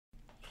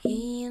Que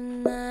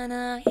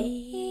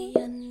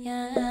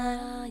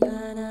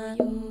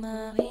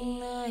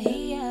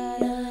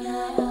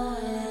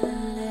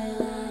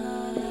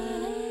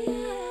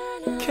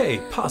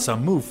pasa,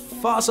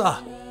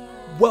 Mufasa?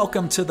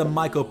 Welcome to the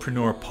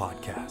Mycopreneur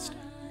Podcast.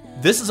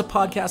 This is a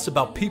podcast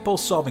about people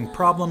solving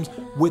problems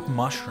with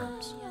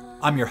mushrooms.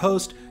 I'm your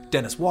host,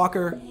 Dennis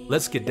Walker.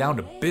 Let's get down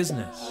to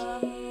business.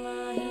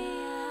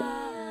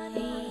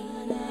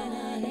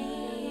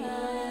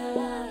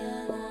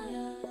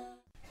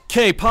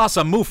 Que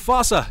pasa,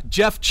 Mufasa?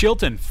 Jeff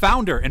Chilton,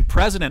 founder and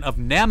president of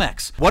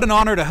Namex. What an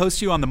honor to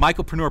host you on the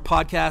Mycopreneur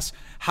Podcast.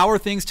 How are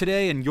things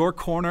today in your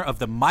corner of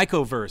the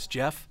Mycoverse,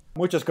 Jeff?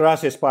 Muchas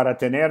gracias para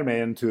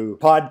tenerme en tu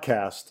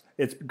podcast.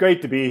 It's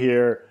great to be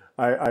here.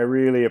 I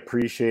really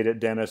appreciate it,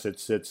 Dennis.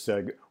 It's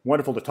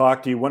wonderful to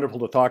talk to you, wonderful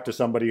to talk to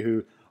somebody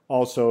who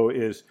also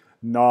is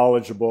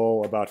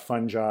knowledgeable about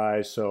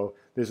fungi, so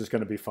this is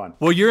going to be fun.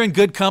 Well, you're in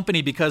good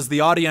company because the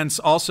audience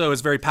also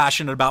is very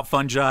passionate about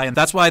fungi, and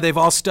that's why they've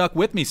all stuck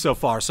with me so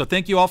far. So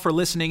thank you all for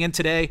listening in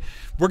today.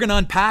 We're going to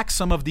unpack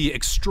some of the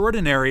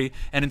extraordinary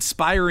and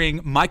inspiring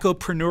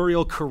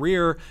mycopreneurial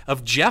career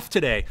of Jeff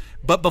today.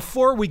 But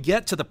before we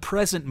get to the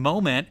present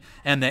moment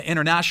and the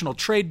international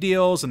trade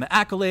deals and the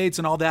accolades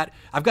and all that,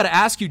 I've got to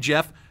ask you,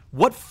 Jeff,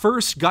 what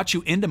first got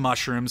you into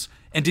mushrooms?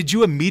 And did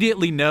you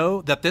immediately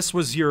know that this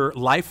was your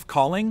life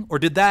calling, or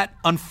did that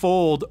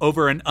unfold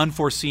over an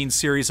unforeseen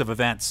series of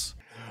events?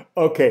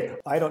 Okay,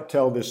 I don't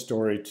tell this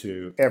story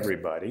to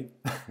everybody.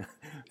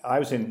 I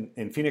was in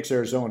Phoenix,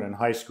 Arizona in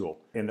high school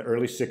in the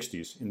early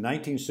 60s. In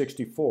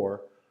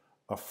 1964,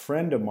 a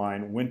friend of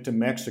mine went to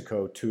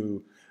Mexico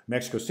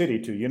City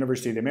to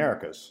University of the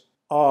Americas.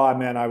 Oh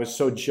man, I was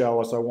so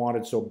jealous. I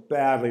wanted so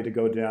badly to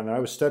go down there. I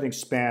was studying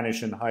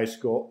Spanish in high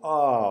school.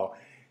 Oh,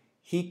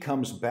 he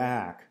comes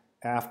back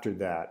after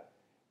that,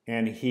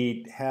 and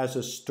he has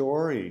a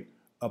story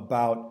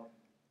about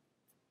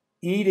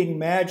eating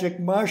magic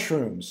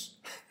mushrooms.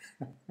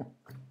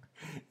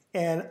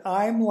 And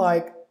I'm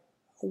like,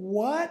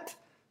 what?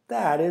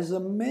 That is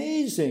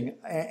amazing.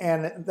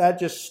 And that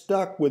just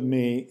stuck with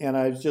me, and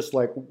I was just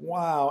like,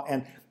 wow.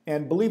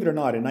 And believe it or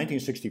not, in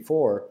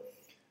 1964,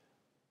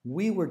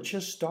 we were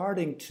just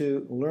starting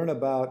to learn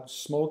about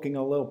smoking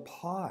a little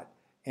pot.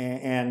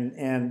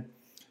 And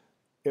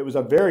it was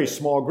a very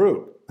small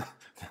group.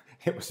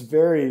 It was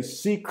very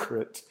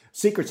secret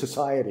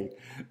society.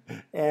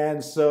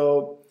 And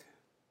so,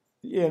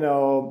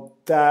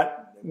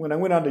 that when I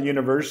went on to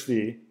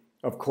university,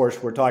 of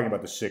course, we're talking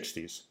about the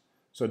 60s.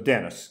 So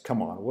Dennis,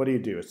 come on, what do you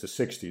do? It's the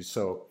 60s.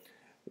 So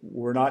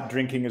we're not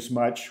drinking as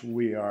much.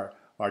 We are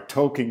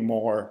toking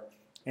more.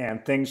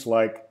 And things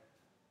like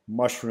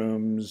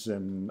mushrooms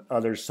and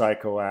other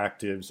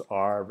psychoactives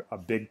are a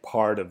big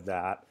part of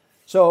that.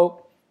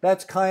 So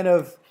that's kind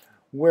of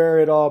where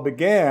it all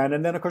began.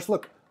 And then, of course,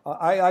 look,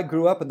 I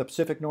grew up in the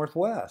Pacific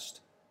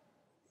Northwest.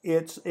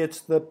 It's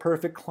the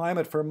perfect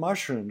climate for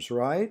mushrooms,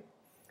 right?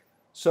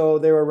 So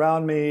they were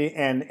around me,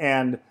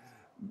 and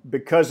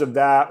because of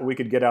that, we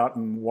could get out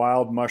and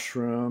wild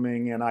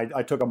mushrooming. And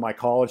I took a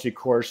mycology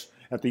course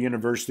at the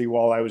university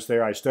while I was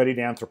there. I studied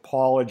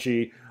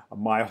anthropology.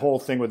 My whole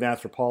thing with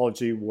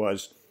anthropology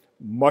was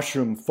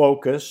mushroom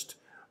focused.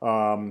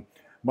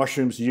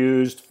 Mushrooms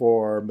used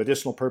for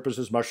medicinal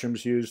purposes,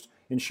 mushrooms used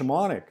in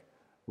shamanic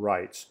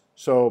rites.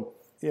 So,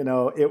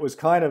 it was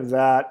kind of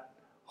that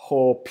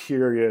whole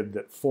period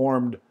that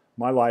formed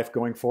my life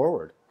going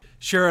forward.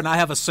 Sure, and I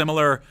have a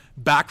similar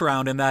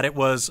background in that it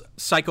was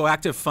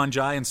psychoactive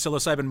fungi and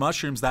psilocybin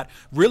mushrooms that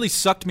really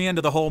sucked me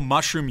into the whole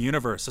mushroom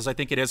universe, as I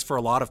think it is for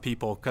a lot of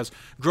people. Because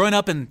growing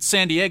up in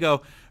San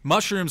Diego,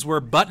 mushrooms were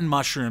button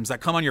mushrooms that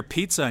come on your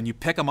pizza and you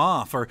pick them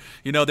off, or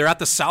they're at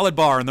the salad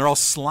bar and they're all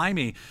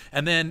slimy.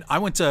 And then I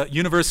went to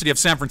University of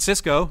San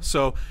Francisco,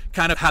 so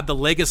kind of had the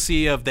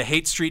legacy of the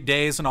Haight Street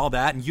days and all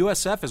that. And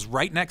USF is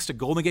right next to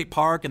Golden Gate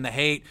Park and the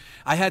Haight.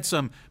 I had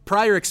some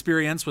prior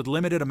experience with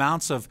limited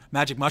amounts of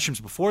magic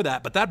mushrooms before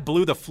that, but that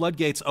blew the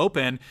floodgates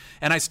open,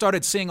 and I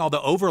started seeing all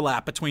the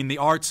overlap between the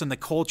arts and the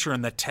culture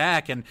and the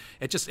tech, and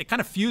it kind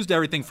of fused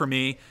everything for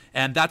me,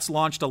 and that's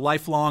launched a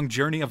lifelong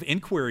journey of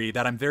inquiry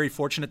that I'm very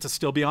fortunate to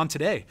still be on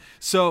today.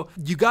 So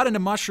you got into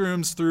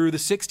mushrooms through the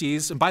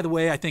 60s, and by the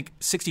way, I think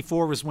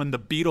 64 was when the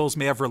Beatles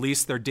may have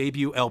released their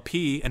debut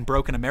LP and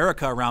Broken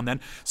America around then,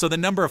 so the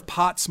number of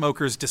pot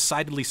smokers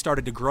decidedly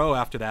started to grow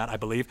after that, I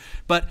believe.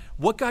 But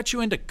what got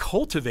you into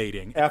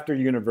cultivating? After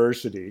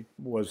university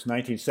was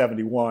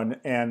 1971,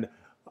 and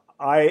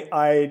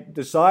I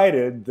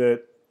decided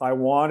that I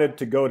wanted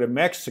to go to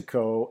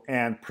Mexico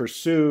and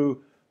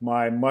pursue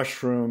my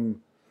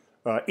mushroom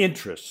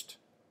interest.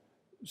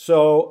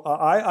 So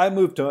I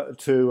moved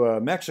to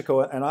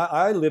Mexico, and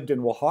I lived in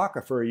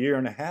Oaxaca for a year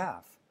and a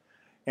half.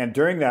 And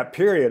during that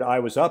period, I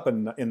was up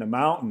in the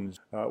mountains,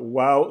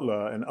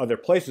 Huautla and other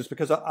places,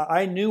 because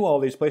I knew all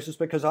these places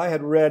because I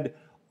had read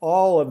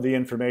all of the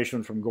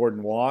information from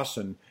Gordon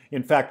Wasson.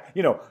 In fact,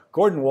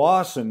 Gordon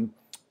Wasson,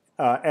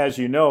 as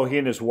you know, he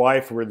and his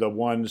wife were the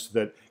ones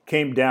that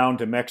came down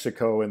to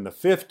Mexico in the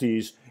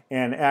 50s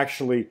and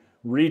actually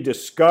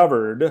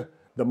rediscovered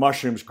the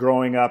mushrooms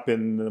growing up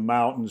in the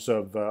mountains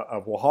of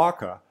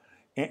Oaxaca.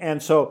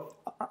 And so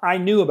I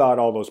knew about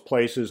all those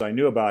places. I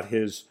knew about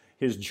his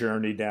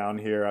journey down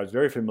here. I was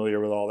very familiar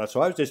with all that.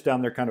 So I was just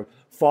down there kind of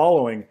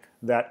following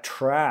that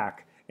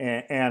track.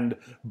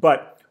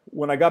 But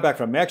when I got back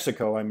from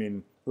Mexico, I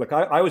mean, look,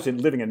 I was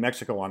living in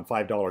Mexico on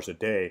 $5 a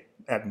day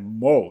at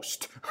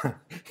most.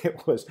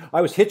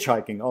 I was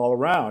hitchhiking all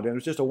around, and it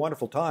was just a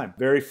wonderful time.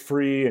 Very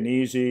free and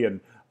easy,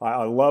 and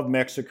I love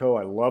Mexico.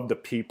 I love the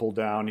people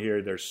down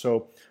here. They're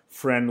so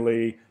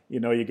friendly. You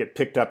know, you get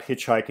picked up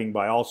hitchhiking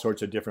by all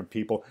sorts of different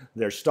people.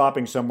 They're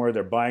stopping somewhere.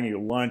 They're buying you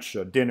lunch,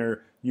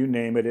 dinner, you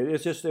name it.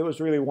 It was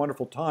really a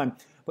wonderful time.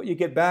 But you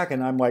get back,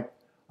 and I'm like,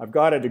 I've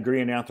got a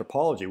degree in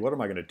anthropology. What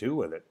am I going to do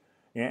with it?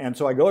 And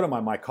so I go to my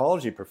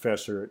mycology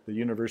professor at the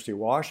University of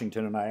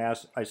Washington, and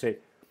I say,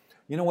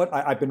 you know what?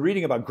 I've been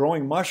reading about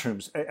growing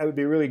mushrooms. It would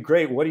be really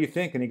great. What do you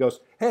think? And he goes,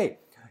 hey,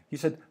 he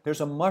said,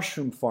 there's a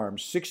mushroom farm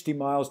 60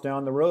 miles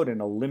down the road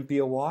in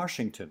Olympia,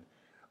 Washington.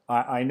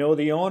 I know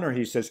the owner.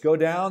 He says, go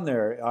down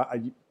there.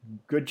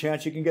 Good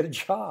chance you can get a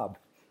job.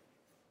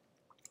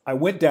 I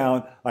went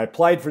down. I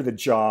applied for the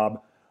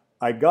job.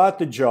 I got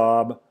the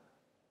job.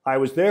 I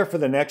was there for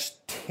the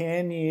next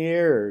 10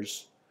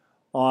 years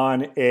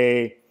on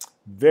a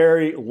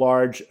very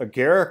large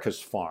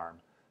agaricus farm.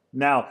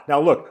 Now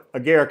look,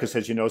 agaricus,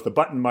 as you know, is the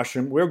button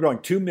mushroom. We were growing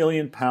 2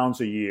 million pounds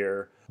a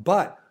year,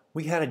 but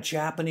we had a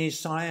Japanese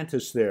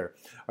scientist there.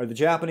 The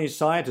Japanese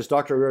scientist,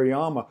 Dr.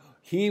 Uriyama,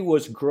 he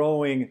was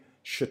growing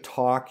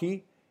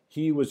shiitake,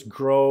 he was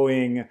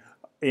growing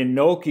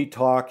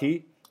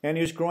enoki-take, and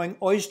he was growing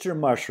oyster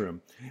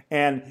mushroom.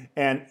 And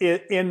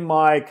in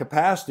my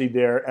capacity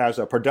there as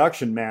a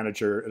production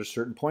manager at a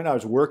certain point, I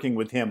was working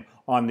with him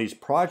on these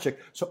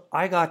projects. So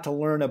I got to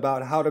learn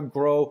about how to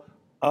grow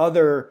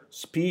other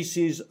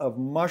species of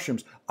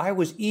mushrooms. I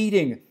was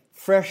eating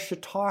fresh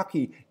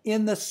shiitake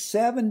in the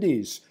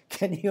 70s.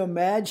 Can you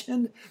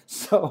imagine?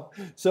 So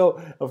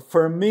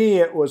for me,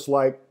 it was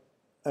like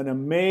an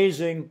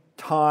amazing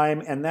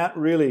time, and that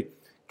really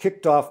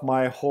kicked off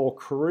my whole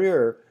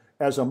career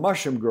as a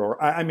mushroom grower.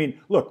 I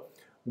mean, look,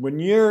 when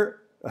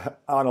you're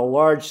on a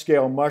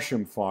large-scale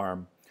mushroom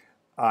farm,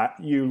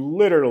 you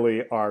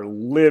literally are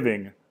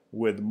living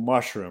with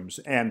mushrooms.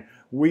 And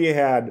we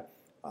had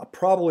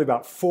probably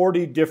about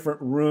 40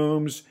 different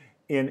rooms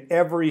in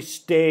every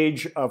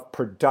stage of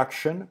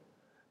production,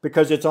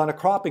 because it's on a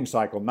cropping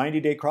cycle,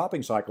 90-day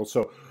cropping cycle.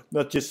 So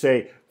let's just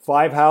say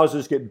 5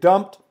 houses get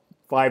dumped,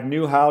 5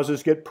 new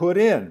houses get put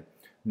in,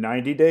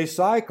 90-day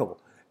cycle.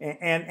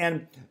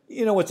 And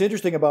you know, what's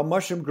interesting about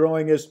mushroom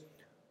growing is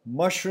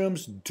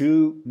mushrooms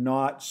do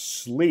not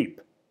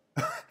sleep.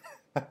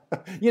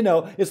 You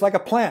know, it's like a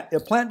plant. A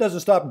plant doesn't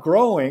stop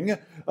growing.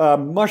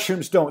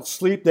 Mushrooms don't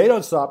sleep. They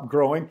don't stop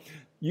growing.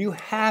 You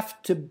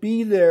have to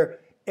be there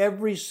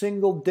every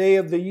single day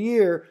of the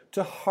year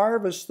to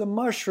harvest the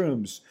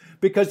mushrooms.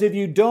 Because if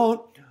you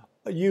don't,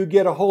 you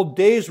get a whole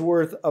day's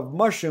worth of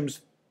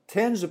mushrooms,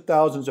 tens of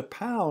thousands of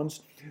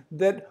pounds,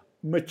 that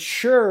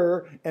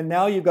mature, and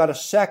now you've got a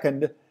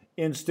second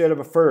instead of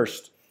a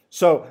first.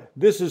 So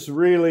this is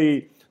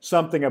really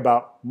something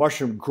about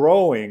mushroom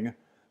growing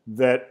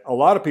that a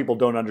lot of people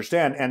don't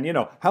understand. And you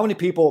know, how many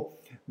people,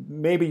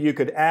 maybe you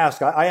could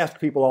ask, I ask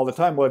people all the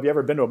time, well, have you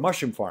ever been to a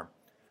mushroom farm?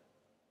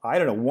 I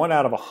don't know, 1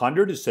 out of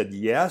 100 has said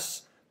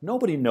yes.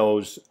 Nobody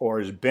knows or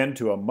has been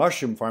to a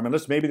mushroom farm,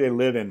 unless maybe they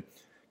live in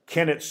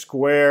Kennett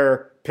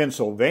Square,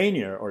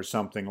 Pennsylvania or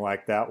something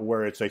like that,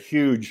 where it's a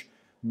huge,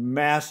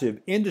 massive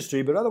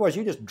industry. But otherwise,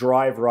 you just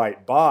drive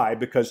right by,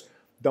 because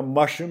the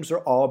mushrooms are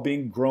all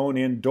being grown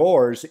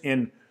indoors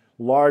in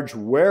large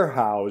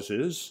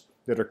warehouses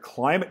that are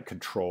climate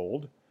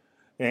controlled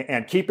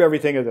and keep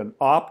everything at an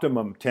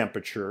optimum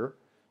temperature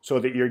so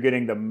that you're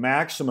getting the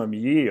maximum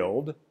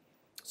yield.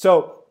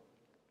 So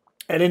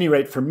at any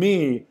rate, for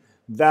me,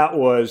 that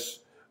was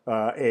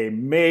a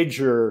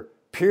major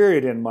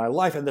period in my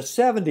life. In the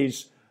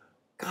 70s,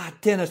 God,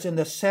 Dennis, in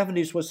the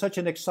 70s was such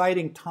an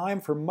exciting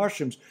time for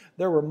mushrooms.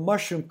 There were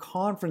mushroom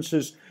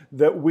conferences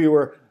that we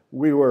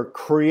were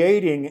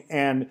creating,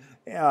 and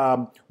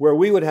where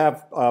we would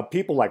have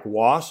people like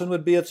Wasson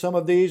would be at some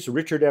of these,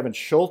 Richard Evans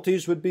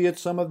Schultes would be at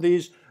some of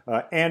these,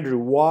 Andrew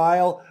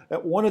Weil.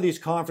 At one of these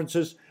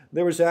conferences,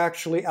 there was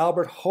actually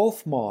Albert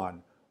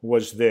Hofmann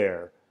was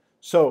there.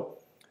 So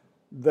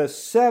the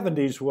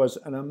 70s was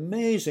an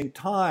amazing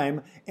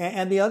time.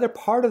 And the other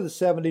part of the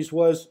 70s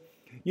was,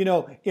 you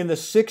know, in the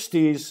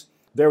 60s,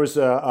 there was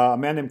a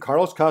man named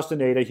Carlos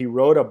Castaneda. He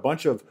wrote a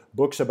bunch of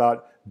books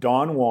about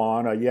Don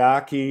Juan, a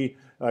Yaqui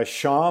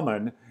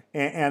shaman.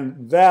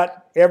 And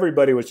that,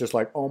 everybody was just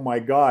like, oh my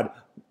God,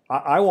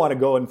 I want to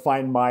go and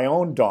find my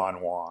own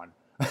Don Juan.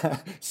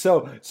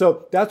 So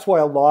that's why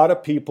a lot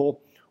of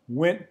people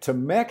went to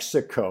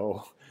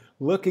Mexico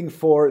looking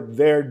for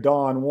their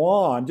Don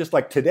Juan. Just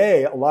like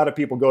today, a lot of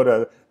people go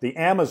to the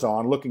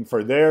Amazon looking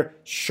for their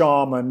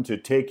shaman to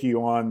take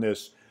you on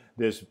this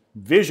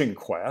vision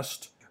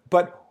quest.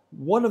 But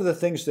one of the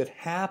things that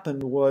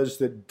happened was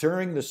that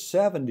during the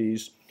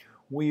 70s,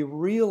 we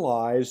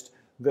realized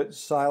that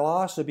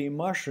psilocybe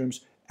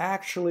mushrooms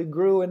actually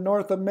grew in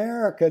North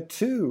America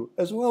too,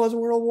 as well as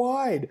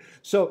worldwide.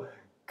 So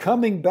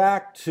coming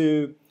back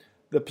to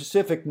the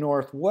Pacific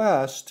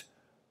Northwest,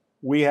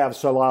 we have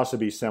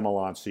Psilocybe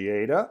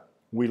semelanciata.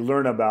 We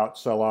learn about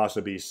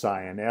Psilocybe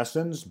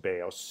cyanescens,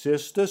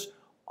 Baeocystus,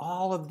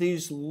 all of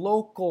these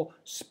local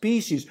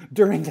species.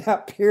 During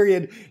that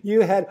period,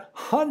 you had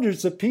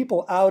hundreds of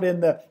people out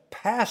in the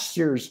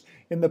pastures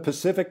in the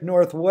Pacific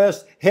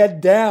Northwest, head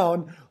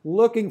down,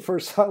 looking for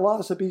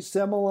Psilocybe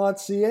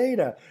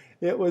semelanciata.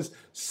 It was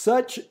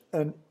such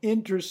an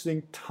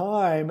interesting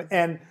time.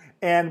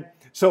 And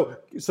so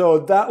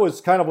that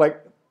was kind of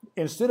like,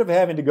 instead of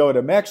having to go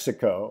to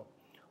Mexico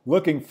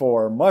looking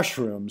for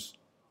mushrooms,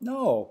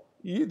 no,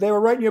 they were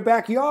right in your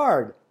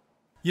backyard.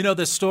 You know,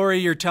 the story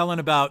you're telling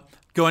about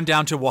going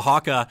down to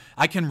Oaxaca,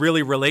 I can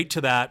really relate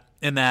to that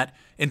in that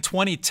in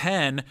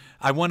 2010,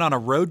 I went on a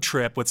road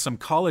trip with some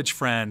college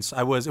friends.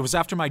 It was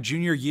after my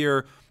junior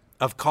year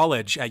of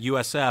college at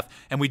USF,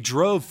 and we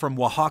drove from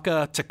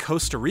Oaxaca to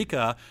Costa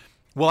Rica.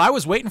 Well, I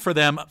was waiting for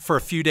them for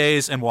a few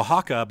days in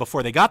Oaxaca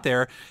before they got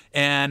there,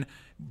 and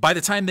by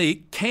the time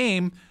they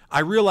came, I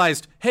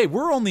realized, hey,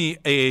 we're only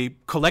a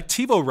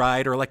colectivo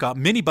ride or like a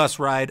minibus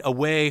ride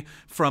away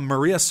from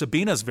Maria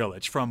Sabina's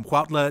village, from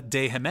Huautla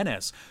de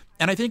Jimenez.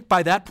 And I think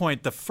by that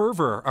point, the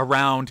fervor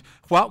around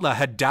Huautla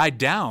had died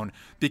down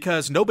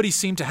because nobody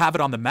seemed to have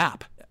it on the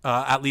map,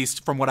 at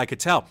least from what I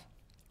could tell.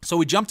 So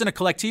we jumped in a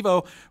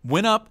collectivo,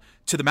 went up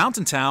to the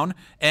mountain town,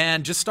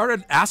 and just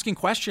started asking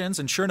questions.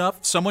 And sure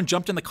enough, someone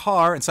jumped in the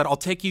car and said, I'll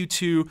take you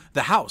to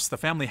the house, the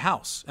family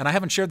house. And I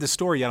haven't shared this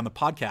story yet on the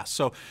podcast.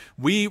 So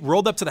we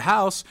rolled up to the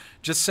house,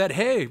 just said,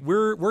 hey,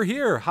 we're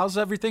here. How's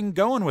everything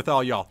going with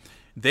all y'all?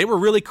 They were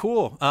really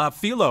cool.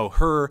 Philo,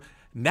 her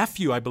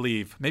nephew, I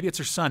believe, maybe it's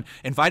her son,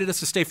 invited us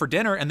to stay for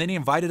dinner, and then he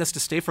invited us to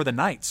stay for the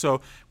night. So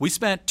we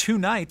spent 2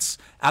 nights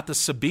at the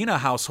Sabina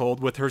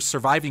household with her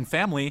surviving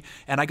family,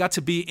 and I got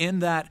to be in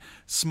that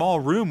small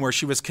room where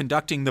she was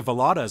conducting the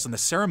veladas and the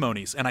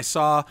ceremonies, and I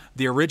saw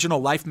the original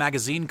Life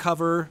magazine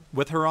cover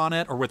with her on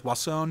it, or with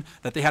Wasson,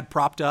 that they had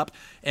propped up,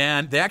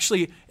 and they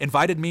actually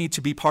invited me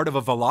to be part of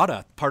a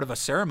velada, part of a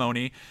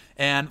ceremony.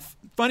 And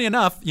funny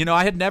enough, you know,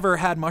 I had never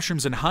had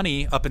mushrooms and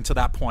honey up until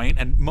that point,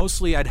 and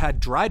mostly I'd had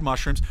dried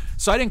mushrooms,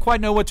 so I didn't quite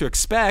know what to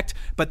expect,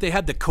 but they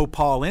had the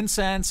copal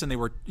incense, and they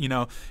were, you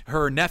know,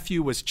 her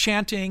nephew was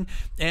chanting,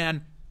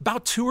 and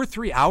about 2 or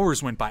 3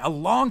 hours went by, a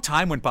long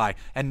time went by,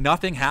 and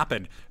nothing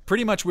happened.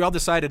 Pretty much we all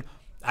decided,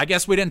 I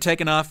guess we didn't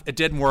take enough, it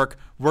didn't work,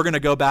 we're going to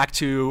go back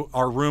to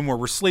our room where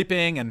we're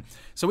sleeping. And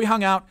so we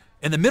hung out.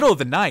 In the middle of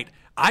the night,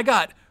 I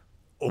got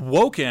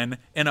awoken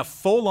in a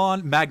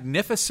full-on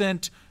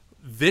magnificent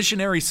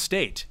visionary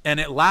state, and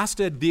it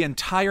lasted the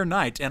entire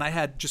night, and I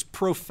had just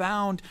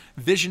profound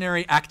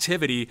visionary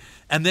activity.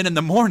 And then in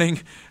the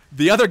morning,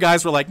 the other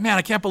guys were like, man,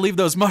 I can't believe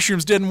those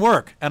mushrooms didn't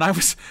work. And I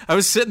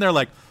was sitting there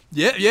like,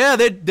 yeah,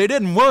 they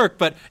didn't work,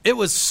 but it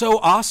was so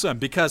awesome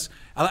because,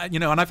 you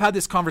know, and I've had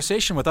this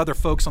conversation with other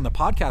folks on the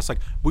podcast, like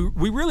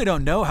we really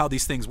don't know how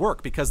these things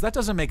work because that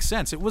doesn't make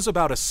sense. It was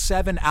about a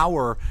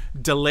 7-hour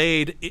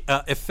delayed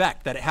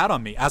effect that it had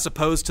on me, as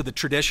opposed to the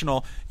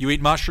traditional, you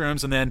eat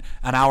mushrooms and then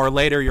an hour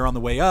later you're on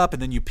the way up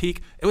and then you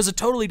peak. It was a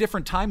totally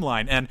different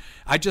timeline. And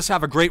I just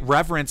have a great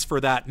reverence for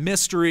that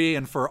mystery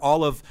and for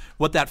all of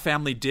what that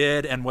family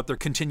did and what they're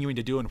continuing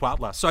to do in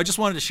Huautla. So I just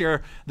wanted to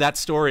share that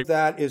story.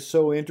 That is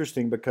so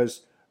interesting because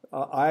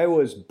I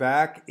was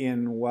back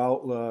in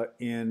Huautla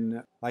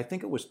in, I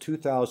think it was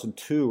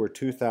 2002 or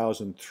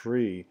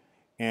 2003.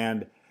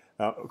 And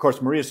of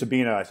course, Maria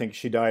Sabina, I think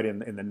she died in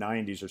the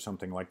 90s or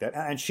something like that.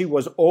 And she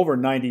was over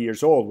 90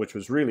 years old, which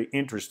was really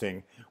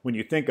interesting when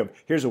you think of,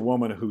 here's a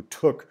woman who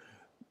took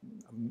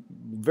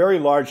very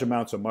large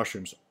amounts of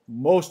mushrooms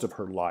most of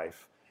her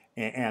life.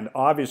 And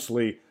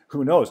obviously,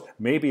 who knows,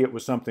 maybe it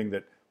was something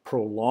that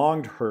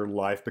prolonged her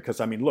life because,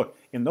 I mean, look,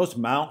 in those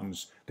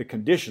mountains, the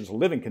conditions,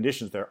 living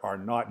conditions there are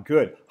not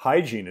good.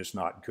 Hygiene is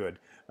not good.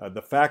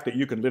 The fact that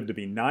you can live to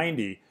be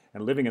 90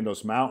 and living in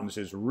those mountains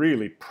is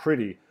really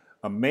pretty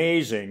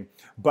amazing.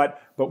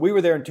 But we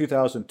were there in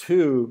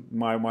 2002,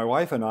 my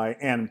wife and I,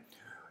 and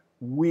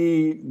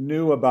we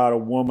knew about a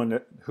woman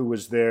who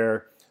was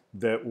there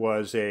that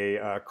was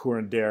a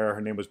curandera.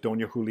 Her name was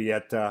Doña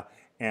Julieta,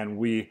 and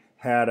we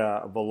had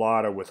a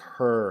velada with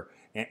her,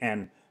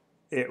 and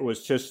it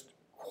was just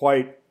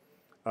quite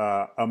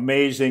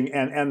amazing.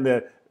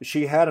 And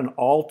she had an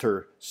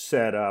altar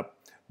set up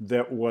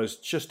that was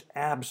just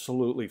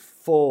absolutely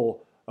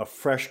full of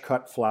fresh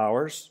cut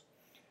flowers.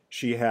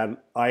 She had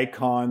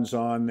icons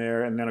on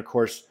there, and then of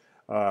course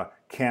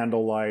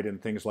candlelight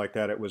and things like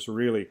that. It was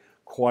really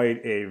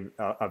quite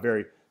a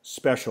very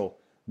special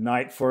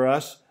night for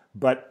us.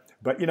 But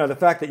you know, the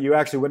fact that you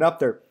actually went up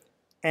there,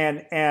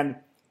 and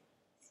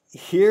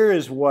here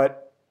is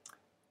what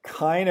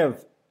kind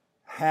of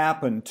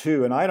happened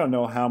too, and I don't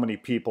know how many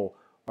people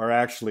are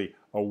actually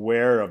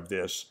aware of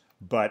this,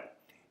 but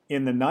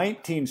in the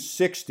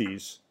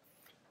 1960s,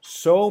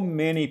 so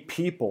many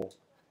people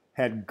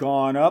had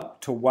gone up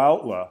to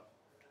Huautla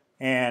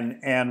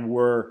and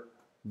were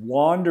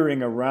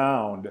wandering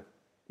around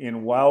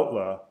in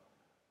Huautla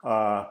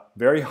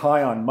very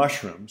high on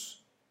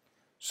mushrooms.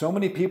 So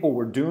many people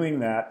were doing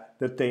that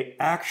they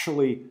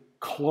actually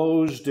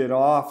closed it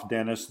off,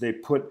 Dennis. They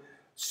put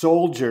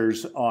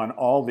soldiers on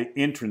all the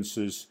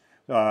entrances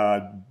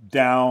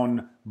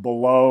down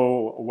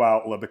below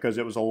Huautla because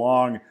it was a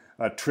long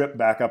trip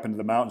back up into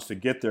the mountains to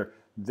get there.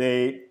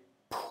 They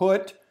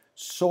put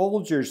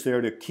soldiers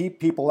there to keep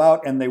people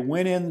out, and they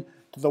went into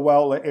the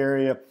Huautla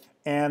area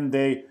and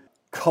they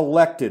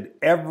collected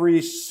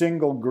every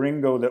single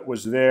gringo that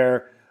was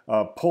there,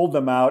 pulled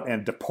them out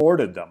and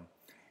deported them.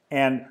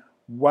 And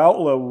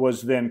Huautla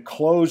was then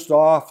closed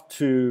off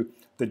to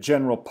the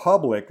general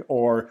public,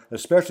 or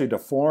especially to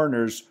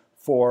foreigners,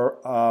 for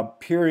a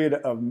period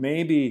of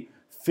maybe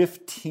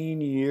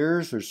 15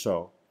 years or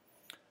so.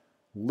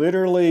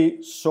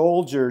 Literally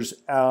soldiers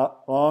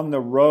out on the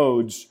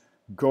roads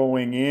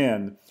going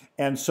in.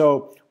 And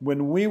so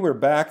when we were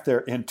back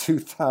there in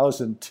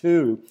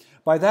 2002,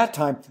 by that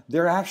time,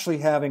 they're actually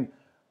having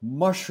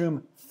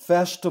mushroom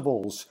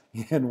festivals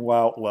in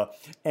Huautla.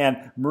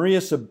 And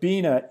Maria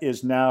Sabina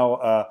is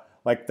now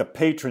like the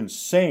patron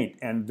saint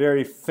and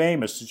very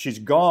famous. She's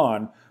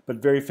gone, but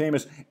very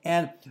famous.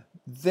 And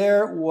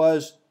there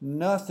was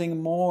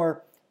nothing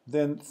more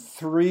than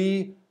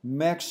 3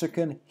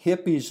 Mexican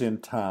hippies in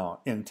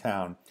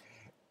town.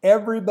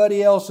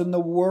 Everybody else in the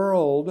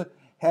world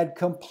had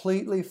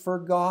completely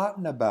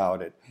forgotten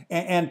about it.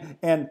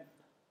 And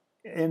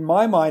in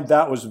my mind,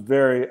 that was a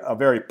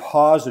very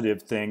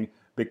positive thing,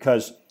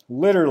 because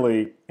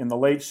literally in the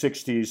late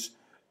 60s,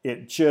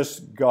 it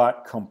just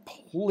got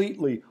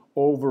completely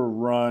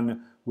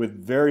overrun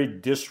with very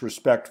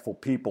disrespectful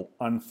people,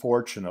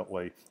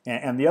 unfortunately.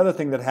 And the other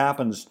thing that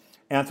happens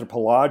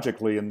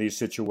anthropologically in these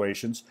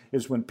situations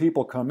is when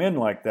people come in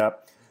like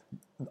that,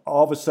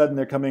 all of a sudden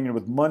they're coming in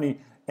with money,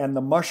 and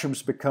the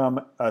mushrooms become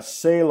a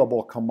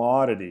saleable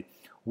commodity,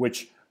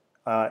 which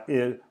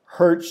it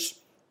hurts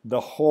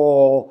the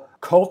whole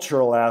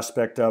cultural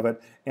aspect of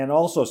it, and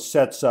also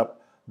sets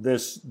up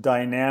this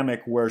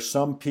dynamic where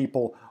some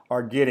people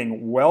are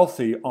getting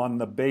wealthy on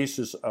the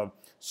basis of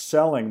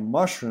selling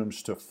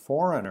mushrooms to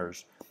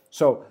foreigners.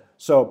 So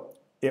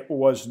it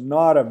was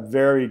not a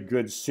very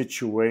good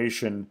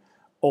situation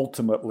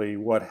ultimately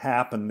what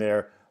happened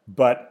there,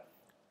 but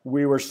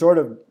we were sort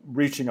of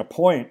reaching a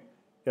point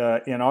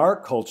in our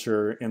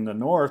culture in the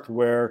North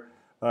where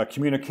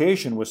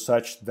communication was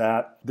such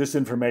that this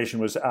information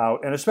was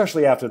out, and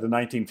especially after the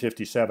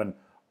 1957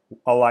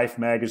 A Life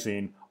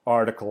magazine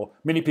article.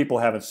 Many people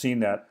haven't seen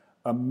that.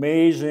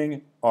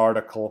 Amazing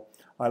article.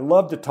 I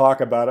love to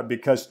talk about it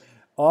because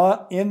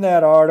in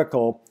that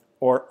article,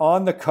 or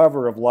on the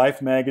cover of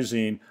Life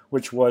magazine,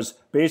 which was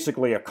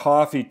basically a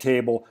coffee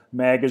table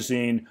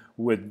magazine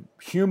with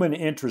human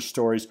interest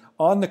stories,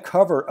 on the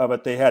cover of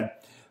it they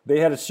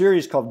had a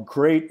series called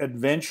Great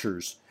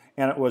Adventures,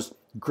 and it was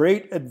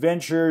Great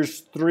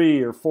Adventures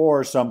 3 or 4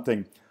 or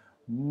something.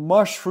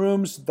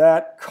 Mushrooms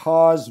that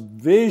cause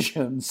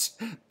visions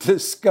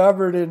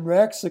discovered in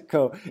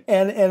Mexico.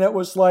 And it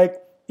was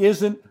like,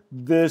 isn't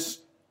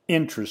this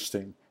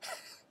interesting?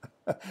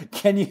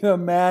 Can you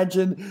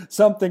imagine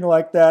something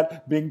like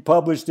that being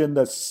published in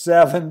the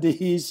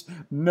 70s?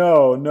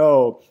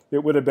 No.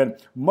 It would have been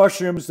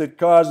mushrooms that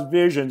cause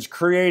visions,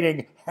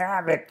 creating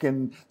havoc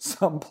in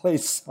some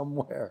place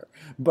somewhere.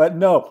 But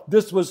no,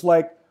 this was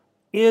like,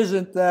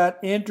 isn't that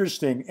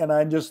interesting? And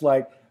I'm just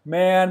like,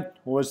 man,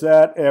 was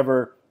that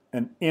ever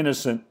an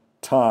innocent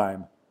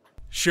time?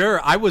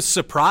 Sure, I was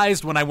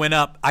surprised when I went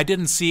up. I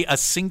didn't see a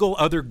single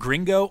other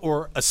gringo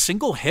or a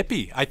single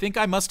hippie. I think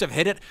I must have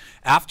hit it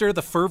after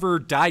the fervor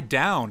died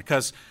down,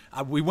 because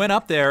we went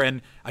up there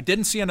and I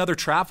didn't see another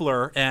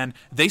traveler, and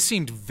they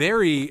seemed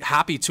very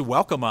happy to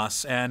welcome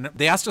us. And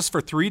they asked us for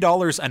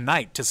 $3 a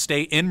night to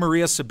stay in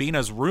Maria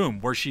Sabina's room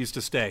where she used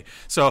to stay.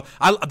 So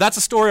that's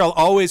a story I'll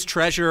always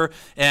treasure,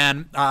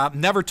 and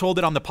never told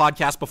it on the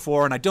podcast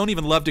before. And I don't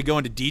even love to go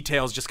into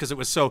details just because it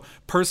was so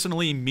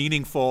personally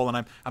meaningful,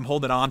 and I'm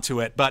holding on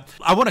to it. But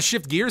I want to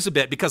shift gears a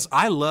bit because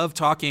I love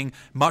talking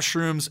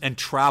mushrooms and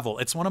travel.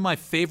 It's one of my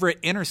favorite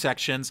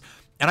intersections.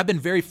 And I've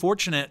been very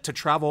fortunate to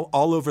travel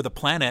all over the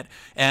planet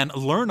and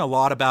learn a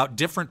lot about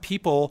different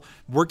people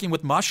working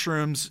with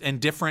mushrooms in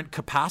different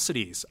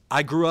capacities.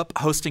 I grew up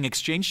hosting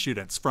exchange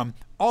students from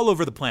all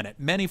over the planet,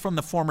 many from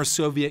the former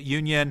Soviet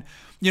Union,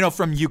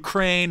 from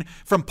Ukraine,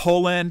 from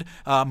Poland,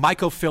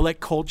 mycophilic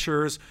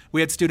cultures.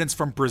 We had students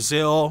from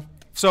Brazil.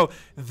 So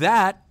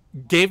that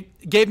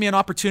gave me an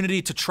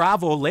opportunity to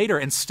travel later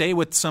and stay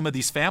with some of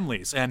these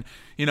families. And,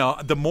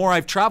 the more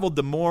I've traveled,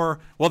 the more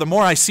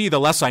I see, the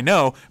less I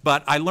know,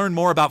 but I learn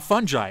more about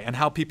fungi and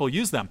how people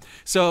use them.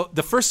 So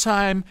the first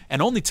time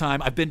and only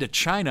time I've been to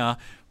China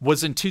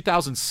was in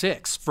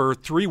 2006 for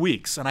 3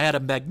 weeks. And I had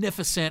a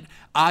magnificent,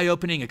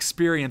 eye-opening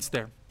experience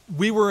there.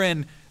 We were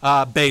in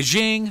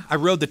Beijing. I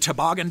rode the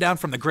toboggan down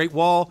from the Great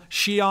Wall,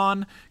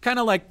 Xi'an, kind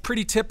of like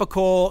pretty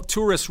typical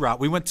tourist route.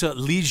 We went to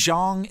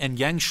Lijiang and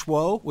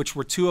Yangshuo, which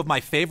were 2 of my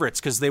favorites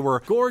because they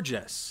were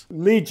gorgeous.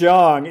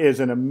 Lijiang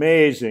is an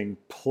amazing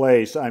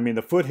place. I mean,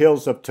 the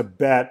foothills of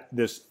Tibet,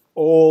 this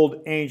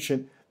old,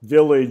 ancient,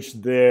 village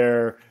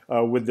there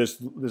with this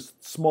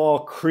small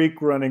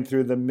creek running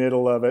through the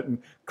middle of it,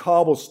 and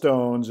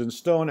cobblestones and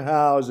stone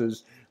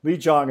houses.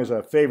 Lijiang is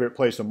a favorite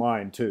place of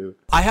mine too.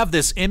 I have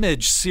this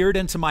image seared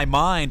into my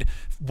mind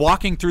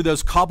walking through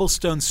those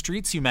cobblestone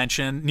streets you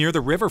mentioned near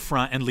the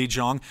riverfront in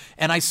Lijiang,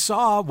 and I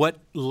saw what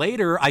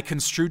later I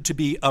construed to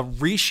be a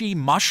reishi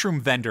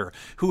mushroom vendor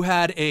who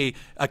had a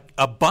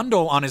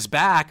bundle on his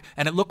back,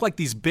 and it looked like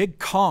these big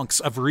conchs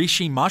of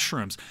reishi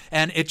mushrooms.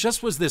 And it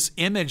just was this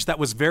image that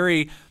was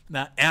very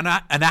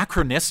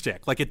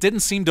anachronistic. Like, it didn't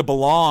seem to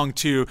belong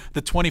to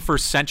the 21st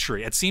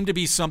century. It seemed to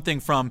be something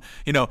from,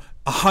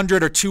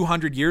 100 or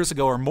 200 years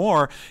ago or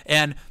more.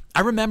 And I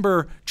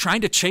remember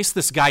trying to chase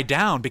this guy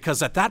down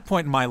because at that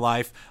point in my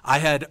life, I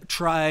had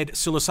tried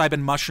psilocybin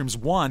mushrooms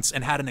once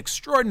and had an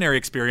extraordinary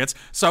experience.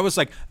 So I was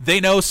like, they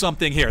know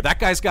something here. That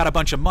guy's got a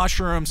bunch of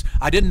mushrooms.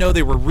 I didn't know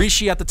they were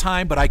reishi at the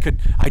time, but I could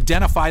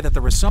identify that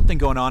there was something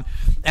going on.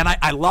 And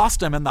I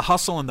lost him in the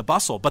hustle and the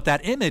bustle. But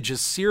that image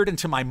is seared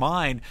into my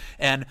mind.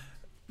 And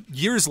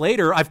years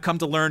later, I've come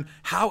to learn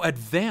how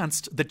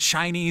advanced the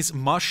Chinese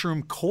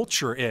mushroom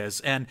culture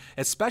is, and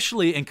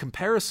especially in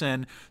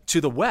comparison to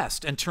the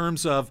West in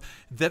terms of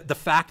the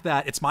fact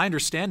that it's my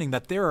understanding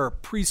that there are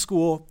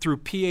preschool through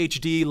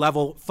PhD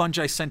level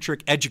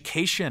fungi-centric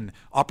education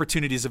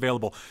opportunities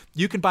available.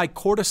 You can buy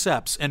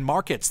cordyceps in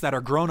markets that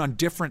are grown on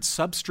different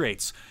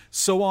substrates,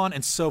 so on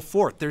and so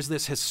forth. There's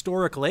this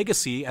historic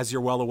legacy, as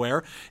you're well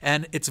aware,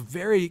 and it's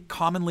very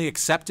commonly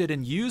accepted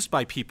and used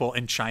by people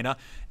in China.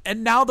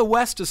 And now the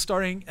West is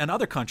starting, and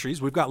other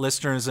countries, we've got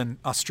listeners in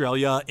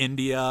Australia,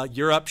 India,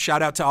 Europe,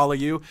 shout out to all of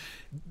you.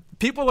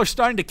 People are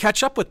starting to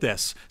catch up with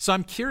this. So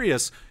I'm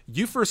curious,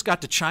 you first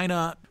got to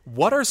China.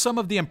 What are some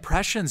of the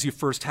impressions you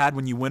first had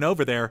when you went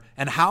over there,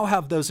 and how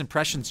have those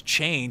impressions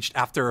changed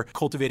after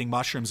cultivating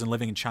mushrooms and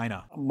living in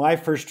China? My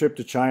first trip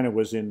to China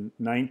was in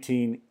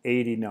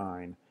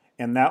 1989,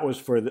 and that was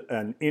for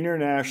an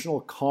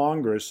international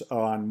congress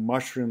on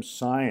mushroom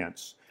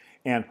science.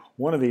 And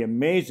one of the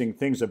amazing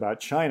things about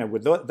China,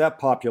 with that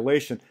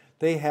population,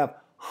 they have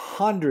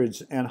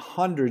hundreds and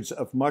hundreds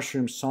of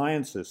mushroom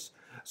scientists.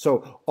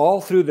 So all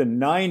through the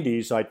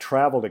 90s, I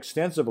traveled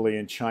extensively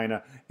in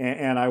China,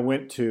 and I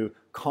went to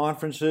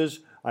conferences,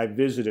 I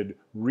visited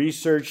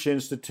research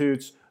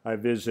institutes, I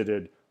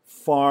visited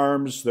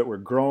farms that were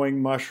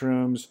growing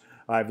mushrooms,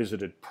 I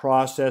visited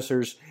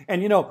processors.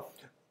 And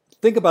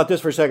think about this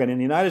for a second. In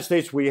the United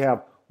States, we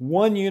have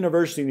one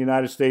university in the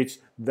United States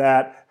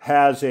that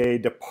has a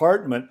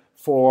department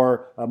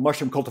for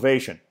mushroom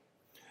cultivation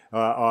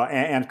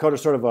and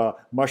sort of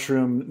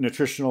mushroom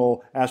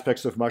nutritional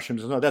aspects of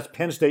mushrooms. No, that's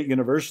Penn State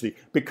University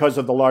because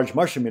of the large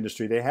mushroom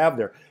industry they have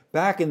there.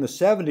 Back in the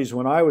 70s,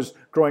 when I was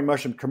growing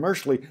mushrooms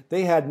commercially,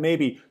 they had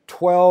maybe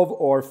 12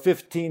 or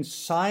 15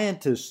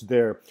 scientists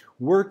there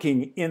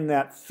working in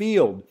that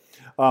field.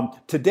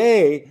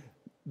 Today,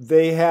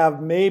 they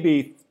have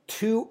maybe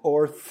 2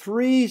 or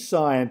 3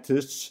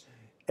 scientists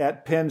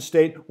at Penn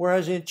State,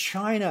 whereas in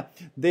China,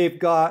 they've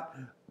got,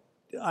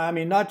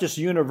 not just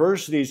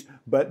universities,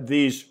 but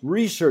these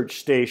research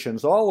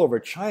stations all over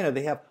China.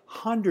 They have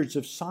hundreds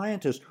of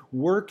scientists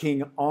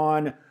working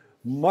on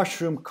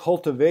mushroom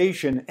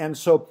cultivation. And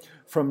so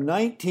from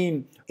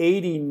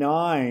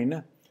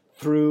 1989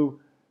 through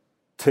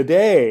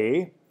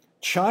today,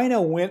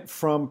 China went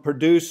from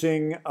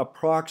producing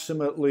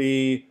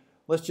approximately,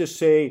 let's just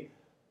say,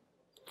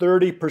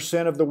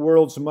 30% of the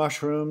world's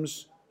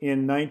mushrooms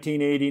in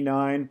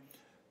 1989.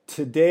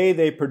 Today,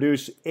 they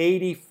produce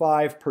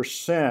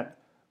 85%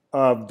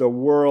 of the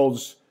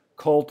world's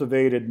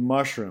cultivated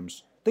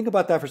mushrooms. Think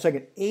about that for a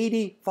second.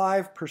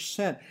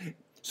 85%.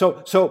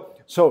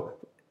 So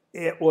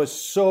it was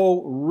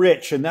so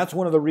rich, and that's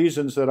one of the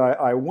reasons that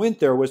I went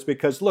there, was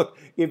because, look,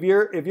 if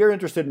you're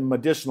interested in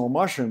medicinal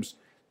mushrooms,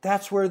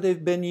 that's where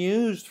they've been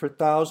used for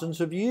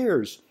thousands of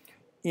years.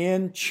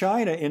 In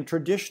China, in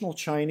traditional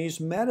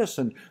Chinese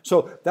medicine.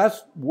 So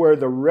that's where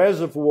the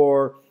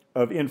reservoir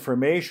of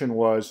information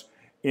was,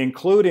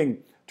 including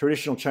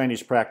traditional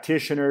Chinese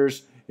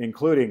practitioners,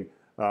 including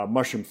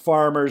mushroom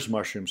farmers,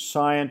 mushroom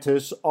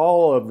scientists,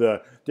 all of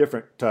the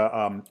different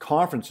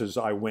conferences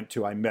I went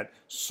to. I met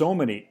so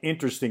many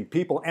interesting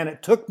people, and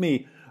it took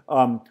me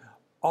all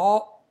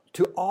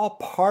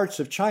parts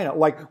of China.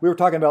 Like we were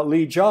talking about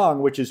Lijiang,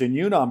 which is in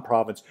Yunnan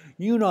province.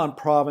 Yunnan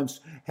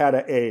province had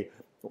a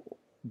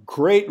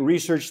great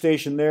research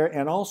station there,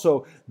 and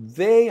also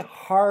they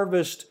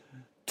harvest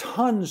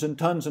tons and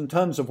tons and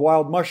tons of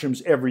wild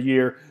mushrooms every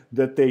year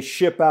that they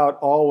ship out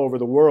all over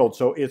the world.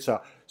 So it's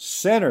a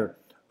center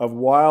of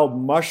wild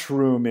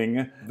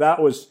mushrooming. That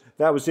was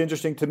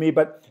interesting to me.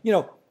 But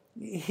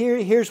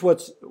here's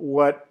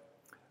what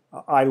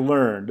I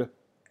learned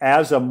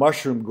as a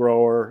mushroom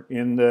grower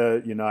in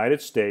the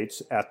United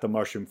States at the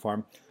mushroom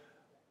farm.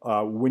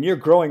 When you're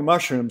growing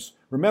mushrooms,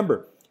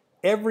 remember,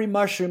 every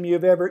mushroom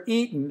you've ever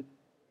eaten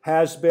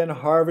has been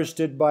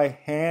harvested by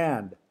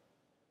hand.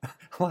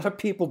 A lot of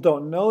people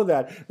don't know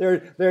that.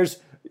 There's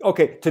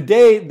Okay,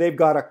 today they've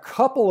got a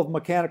couple of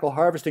mechanical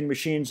harvesting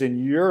machines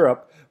in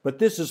Europe, but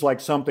this is like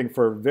something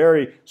for a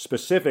very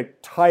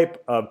specific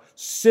type of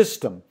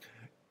system.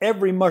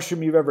 Every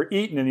mushroom you've ever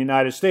eaten in the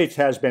United States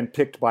has been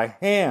picked by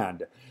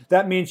hand.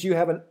 That means you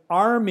have an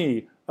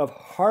army of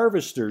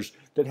harvesters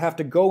that have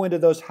to go into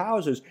those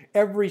houses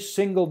every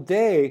single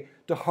day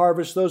to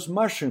harvest those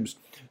mushrooms.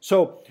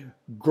 So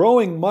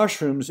growing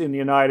mushrooms in the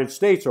United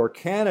States or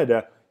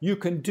Canada, you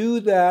can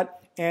do that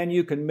and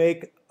you can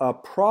make a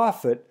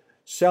profit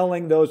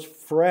selling those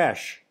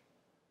fresh.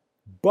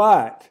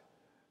 But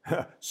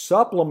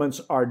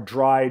supplements are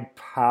dried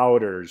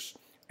powders.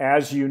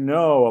 As you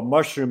know, a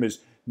mushroom is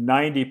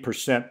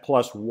 90%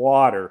 plus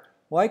water.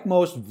 Like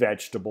most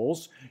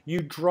vegetables,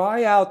 you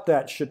dry out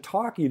that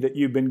shiitake that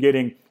you've been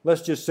getting,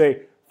 let's just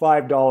say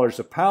 $5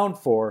 a pound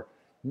for.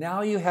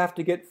 Now you have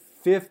to get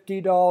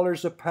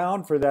 $50 a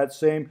pound for that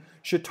same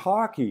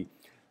shiitake.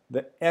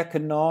 The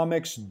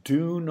economics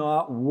do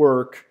not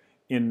work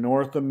in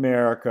North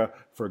America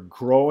for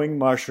growing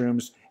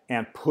mushrooms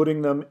and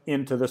putting them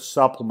into the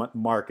supplement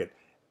market.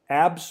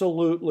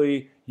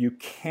 Absolutely, you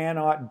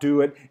cannot do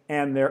it,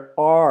 and there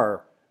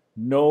are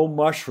no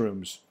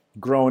mushrooms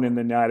grown in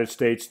the United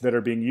States that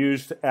are being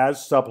used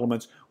as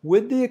supplements,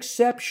 with the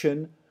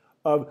exception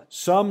of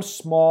some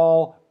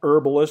small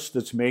herbalist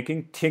that's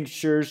making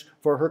tinctures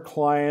for her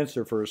clients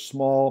or for a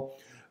small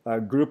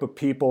group of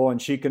people,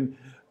 and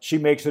she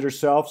makes it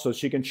herself, so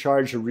she can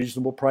charge a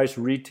reasonable price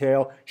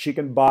retail. She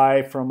can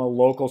buy from a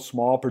local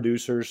small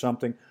producer or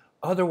something.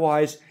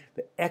 Otherwise,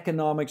 the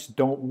economics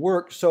don't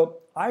work. So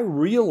I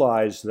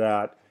realized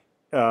that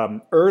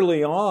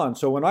early on.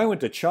 So when I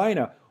went to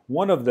China,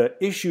 one of the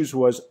issues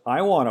was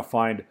I want to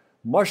find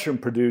mushroom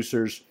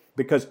producers,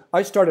 because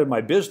I started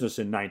my business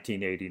in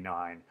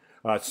 1989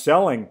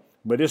 selling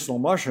medicinal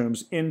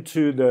mushrooms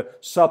into the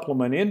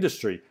supplement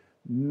industry.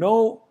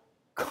 No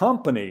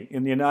company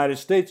in the United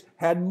States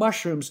had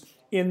mushrooms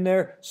in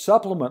their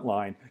supplement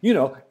line. You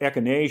know,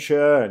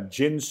 echinacea and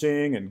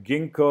ginseng and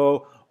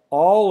ginkgo,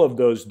 all of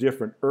those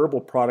different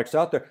herbal products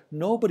out there.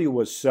 Nobody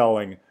was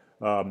selling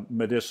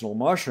medicinal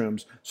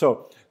mushrooms.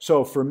 So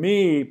for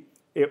me,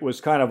 it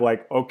was kind of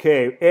like,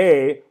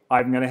 okay,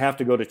 I'm going to have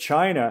to go to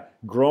China,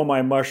 grow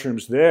my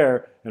mushrooms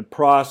there and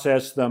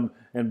process them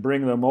and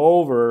bring them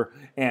over.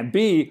 And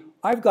B,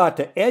 I've got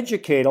to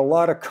educate a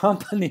lot of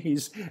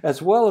companies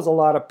as well as a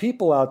lot of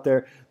people out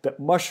there that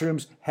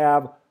mushrooms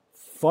have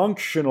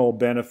functional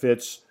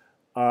benefits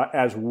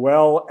as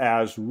well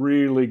as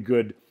really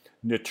good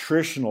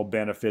nutritional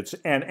benefits.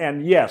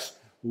 And yes,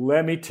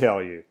 let me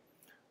tell you,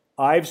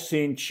 I've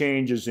seen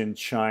changes in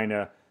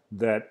China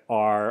that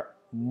are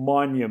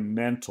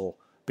monumental,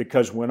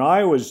 because when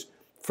I was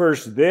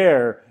first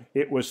there,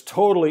 it was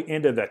totally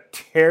into the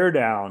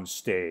teardown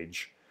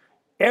stage.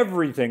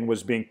 Everything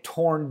was being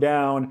torn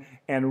down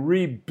and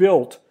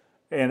rebuilt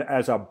and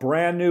as a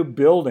brand new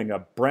building, a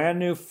brand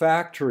new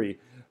factory.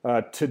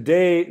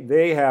 Today,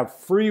 they have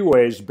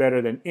freeways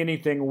better than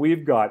anything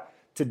we've got.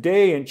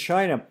 Today in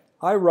China,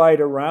 I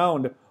ride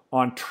around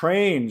on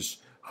trains,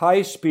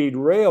 high-speed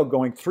rail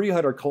going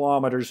 300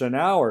 kilometers an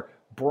hour,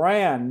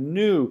 brand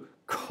new,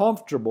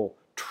 comfortable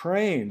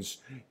trains.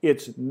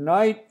 It's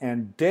night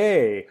and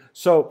day.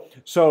 So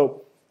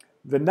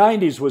the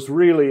 90s was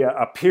really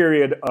a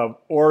period of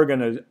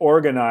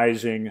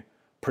organizing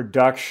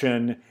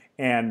production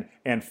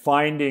and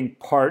finding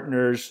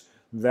partners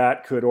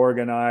that could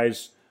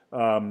organize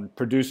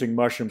producing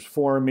mushrooms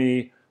for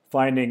me,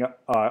 finding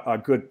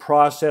a good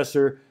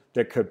processor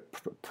that could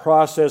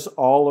process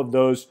all of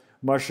those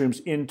mushrooms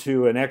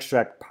into an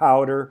extract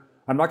powder.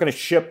 I'm not going to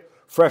ship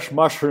fresh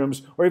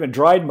mushrooms or even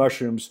dried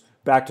mushrooms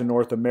back to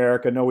North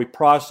America. No, we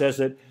process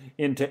it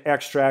into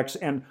extracts.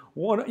 And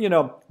one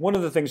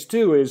of the things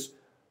too is,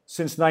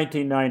 since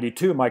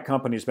 1992, my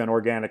company's been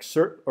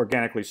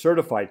organically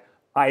certified.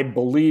 I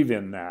believe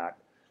in that.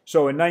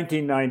 So in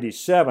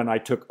 1997, I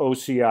took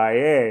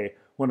OCIA,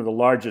 one of the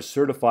largest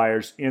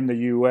certifiers in the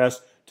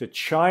U.S., to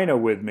China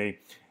with me,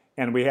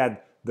 and we had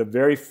the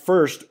very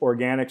first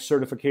organic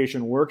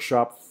certification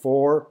workshop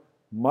for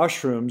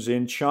mushrooms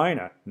in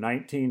China,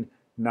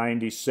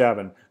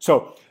 1997.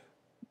 So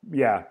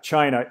yeah,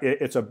 China,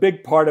 it's a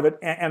big part of it,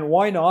 and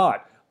why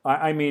not?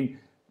 I mean,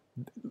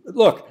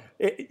 look,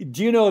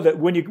 do you know that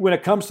when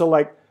it comes to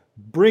like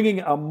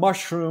bringing a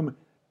mushroom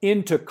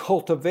into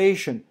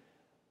cultivation,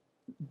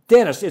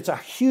 Dennis, it's a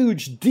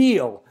huge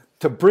deal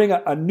to bring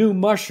a new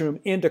mushroom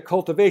into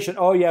cultivation.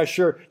 Oh yeah,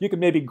 sure, you can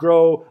maybe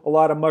grow a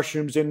lot of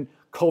mushrooms in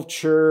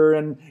culture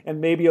and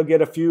maybe you'll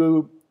get a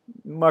few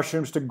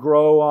mushrooms to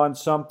grow on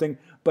something,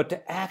 but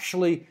to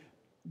actually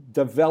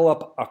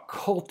develop a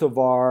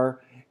cultivar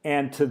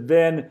and to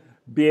then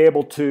be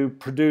able to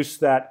produce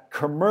that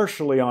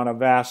commercially on a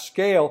vast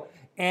scale.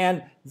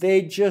 And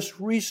they just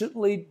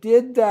recently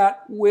did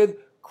that with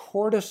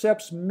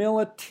Cordyceps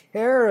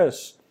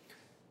militaris.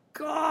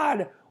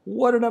 God,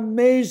 what an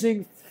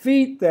amazing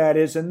feat that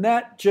is. And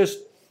that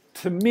just,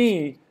 to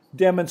me,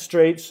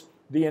 demonstrates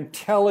the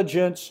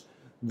intelligence,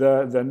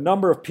 the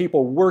number of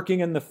people working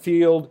in the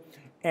field,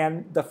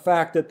 and the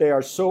fact that they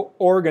are so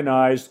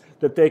organized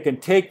that they can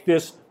take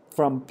this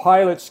from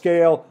pilot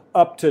scale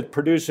up to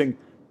producing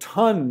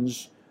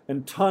tons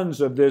and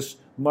tons of this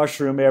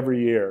mushroom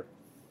every year.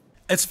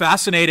 It's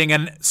fascinating,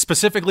 and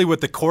specifically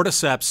with the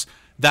cordyceps,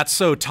 that's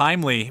so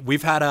timely.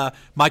 We've had a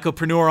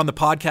mycopreneur on the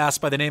podcast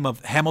by the name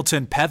of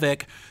Hamilton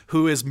Pevic,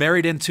 who is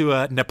married into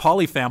a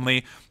Nepali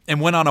family and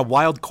went on a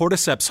wild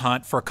cordyceps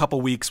hunt for a couple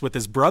weeks with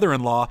his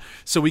brother-in-law.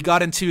 So we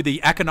got into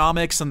the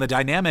economics and the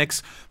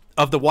dynamics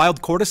of the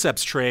wild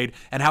cordyceps trade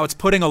and how it's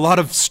putting a lot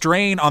of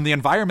strain on the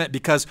environment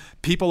because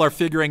people are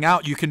figuring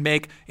out you can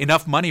make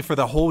enough money for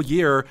the whole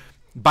year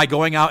by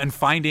going out and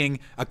finding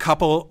a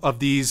couple of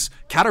these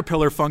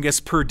caterpillar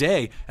fungus per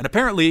day. And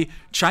apparently,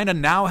 China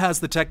now has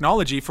the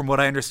technology, from what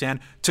I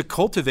understand, to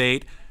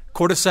cultivate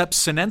Cordyceps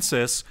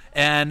sinensis,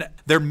 and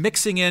they're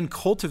mixing in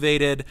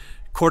cultivated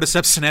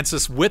Cordyceps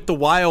sinensis with the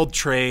wild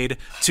trade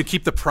to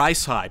keep the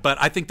price high. But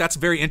I think that's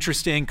very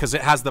interesting because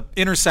it has the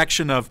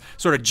intersection of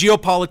sort of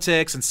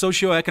geopolitics and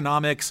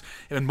socioeconomics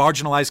and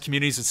marginalized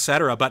communities,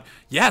 etc. But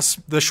yes,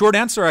 the short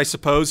answer, I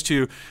suppose,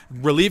 to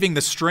relieving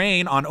the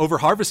strain on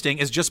overharvesting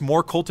is just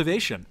more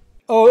cultivation.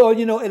 Oh,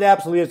 it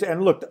absolutely is.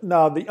 And look,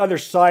 now the other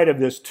side of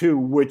this too,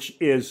 which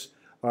is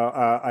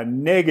a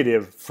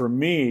negative for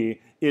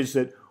me, is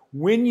that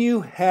when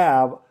you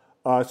have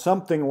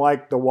something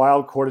like the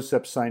wild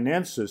Cordyceps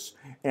sinensis,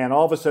 and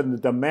all of a sudden the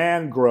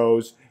demand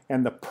grows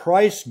and the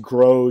price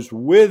grows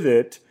with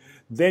it,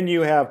 then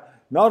you have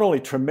not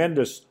only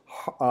tremendous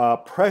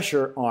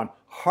pressure on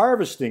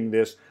harvesting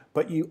this,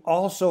 but you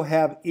also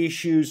have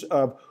issues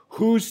of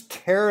whose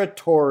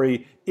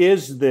territory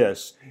is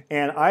this?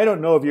 And I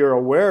don't know if you're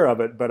aware of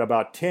it, but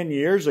about 10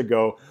 years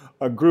ago,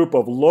 a group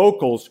of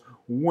locals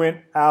went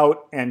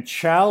out and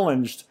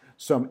challenged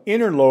some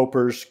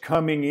interlopers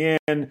coming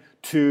in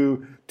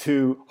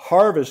to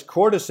harvest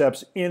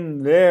cordyceps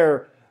in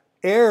their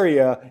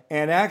area,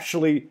 and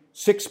actually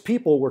 6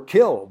 people were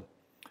killed.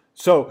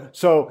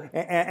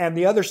 And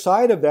the other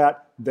side of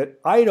that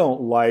I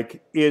don't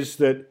like is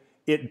that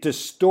it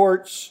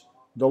distorts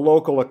the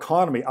local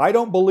economy. I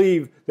don't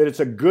believe that it's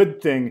a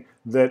good thing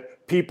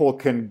that people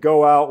can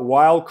go out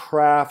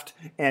wildcraft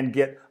and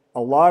get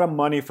a lot of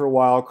money for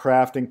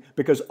wildcrafting,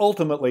 because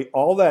ultimately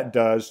all that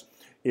does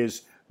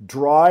is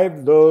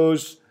drive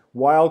those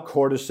wild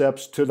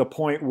cordyceps to the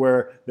point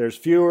where there's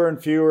fewer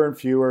and fewer and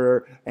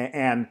fewer,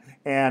 and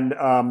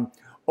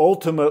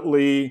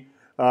ultimately,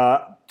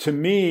 to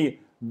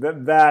me,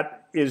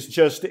 that is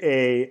just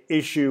a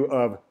issue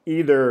of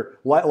either,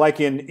 like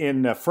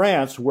in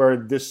France, where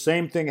this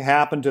same thing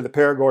happened to the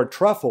Perigord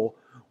truffle,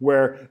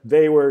 where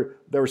there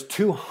was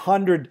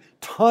 200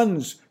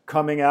 tons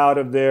coming out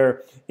of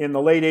there in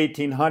the late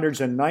 1800s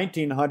and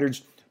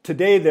 1900s.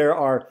 Today there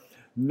are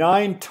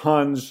 9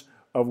 tons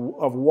of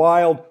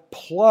wild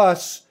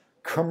plus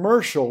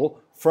commercial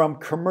from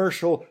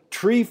commercial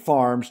tree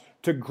farms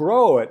to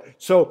grow it.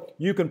 So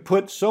you can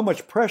put so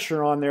much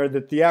pressure on there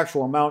that the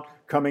actual amount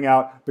coming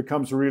out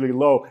becomes really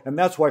low. And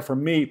that's why, for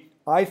me,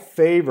 I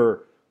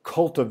favor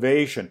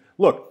cultivation.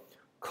 Look,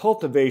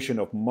 cultivation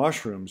of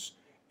mushrooms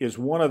is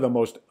one of the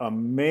most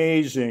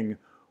amazing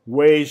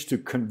ways to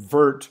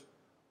convert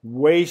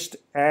waste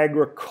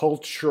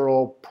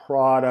agricultural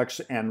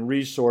products and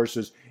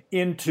resources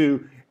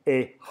into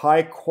a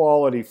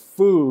high-quality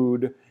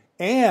food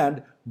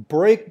and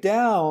break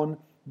down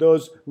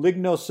those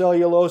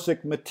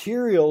lignocellulosic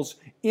materials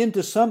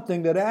into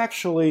something that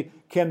actually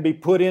can be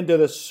put into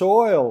the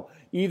soil,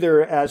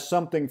 either as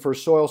something for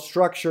soil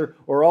structure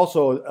or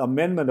also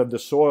amendment of the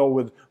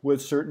soil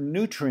with certain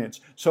nutrients.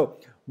 So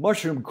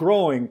mushroom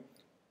growing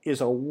is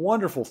a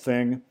wonderful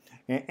thing,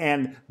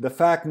 and the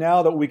fact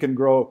now that we can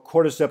grow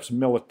Cordyceps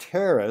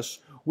militaris,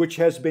 which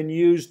has been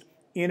used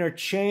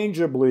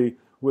interchangeably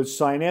with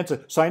sinensis.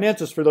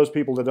 Sinensis, for those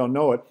people that don't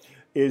know it,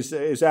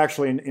 is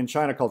actually in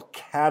China called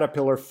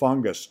caterpillar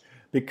fungus,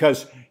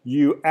 because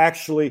you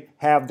actually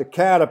have the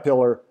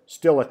caterpillar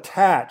still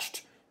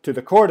attached to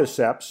the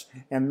cordyceps,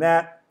 and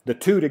that the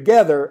two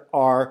together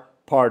are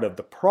part of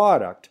the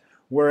product.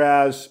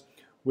 Whereas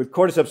with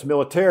Cordyceps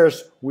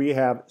militaris, we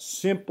have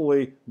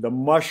simply the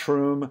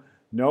mushroom,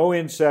 no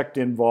insect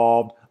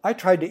involved. I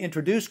tried to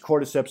introduce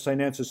Cordyceps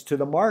sinensis to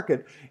the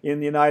market in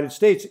the United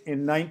States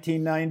in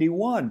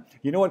 1991.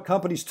 You know what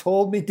companies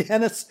told me,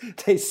 Dennis?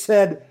 They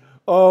said,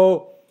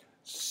 "Oh,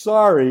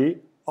 sorry,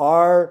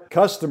 our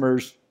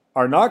customers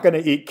are not going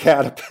to eat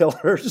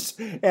caterpillars."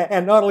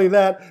 And not only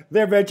that,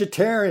 they're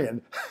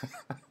vegetarian.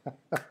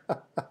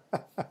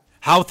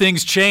 How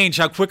things change,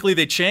 how quickly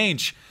they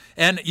change.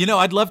 And,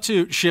 I'd love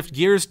to shift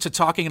gears to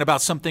talking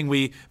about something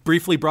we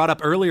briefly brought up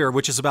earlier,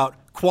 which is about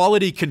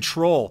quality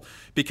control.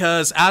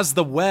 Because as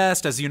the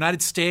West, as the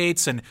United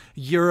States and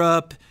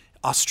Europe,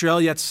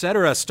 Australia,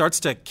 etc., starts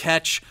to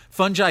catch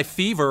fungi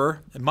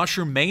fever and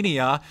mushroom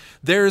mania,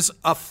 there's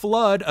a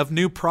flood of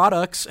new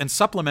products and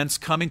supplements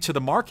coming to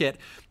the market.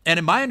 And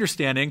in my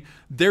understanding,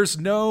 there's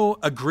no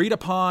agreed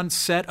upon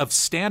set of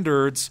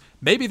standards.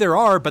 Maybe there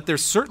are, but they're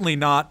certainly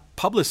not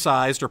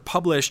publicized or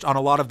published on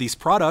a lot of these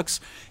products.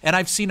 And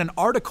I've seen an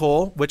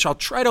article, which I'll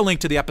try to link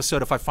to the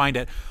episode if I find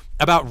it,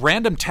 about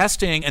random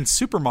testing in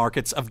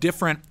supermarkets of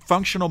different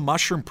functional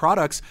mushroom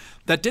products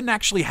that didn't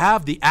actually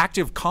have the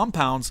active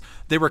compounds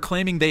they were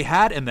claiming they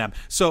had in them.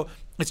 So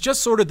it's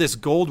just sort of this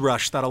gold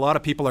rush that a lot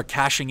of people are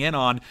cashing in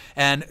on.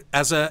 And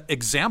as an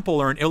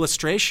example or an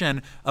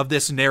illustration of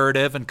this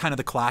narrative and kind of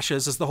the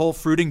clashes is the whole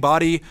fruiting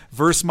body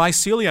versus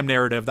mycelium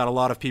narrative that a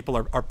lot of people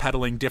are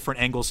peddling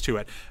different angles to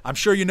it. I'm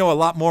sure you know a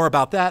lot more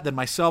about that than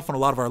myself and a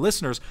lot of our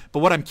listeners. But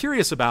what I'm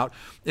curious about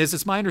is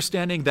it's my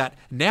understanding that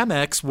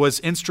Nammex was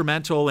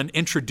instrumental in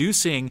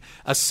introducing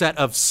a set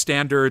of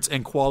standards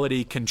and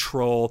quality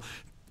control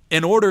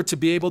in order to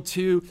be able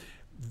to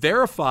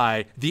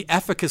verify the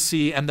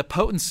efficacy and the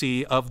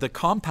potency of the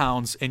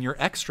compounds in your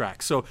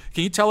extract. So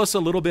can you tell us a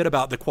little bit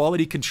about the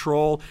quality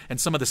control and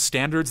some of the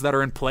standards that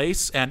are in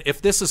place? And if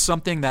this is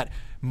something that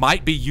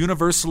might be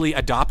universally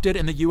adopted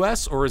in the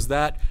US, or is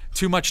that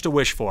too much to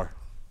wish for?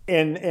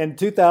 In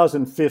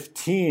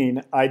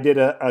 2015, I did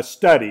a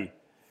study.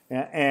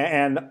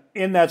 And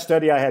in that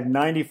study, I had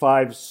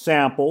 95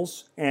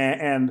 samples,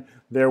 and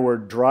there were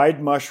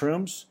dried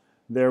mushrooms.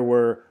 There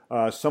were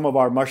some of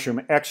our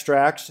mushroom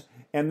extracts.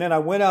 And then I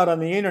went out on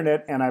the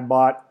internet and I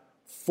bought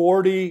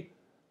 40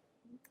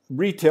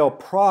 retail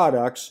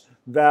products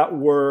that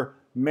were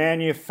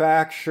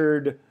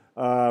manufactured,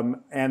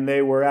 and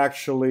they were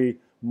actually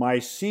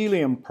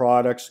mycelium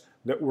products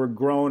that were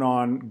grown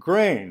on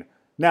grain.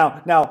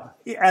 Now,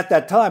 at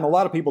that time, a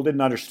lot of people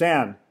didn't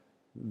understand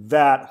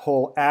that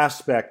whole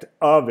aspect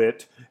of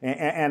it.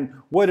 And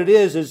what it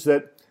is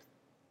that,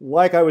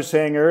 like I was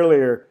saying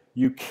earlier,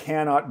 you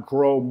cannot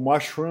grow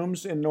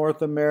mushrooms in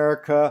North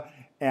America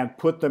and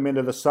put them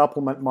into the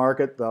supplement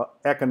market. The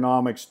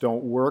economics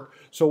don't work.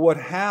 So what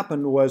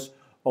happened was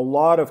a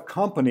lot of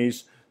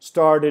companies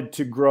started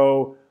to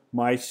grow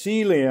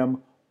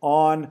mycelium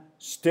on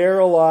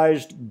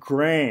sterilized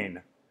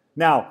grain.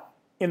 Now,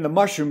 in the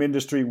mushroom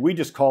industry, we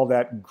just call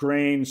that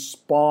grain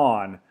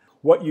spawn.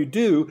 What you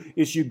do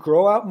is you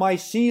grow out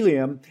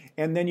mycelium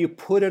and then you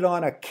put it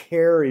on a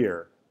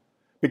carrier.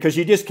 Because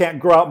you just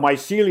can't grow out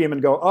mycelium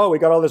and go, oh, we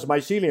got all this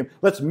mycelium,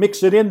 let's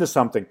mix it into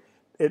something.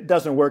 It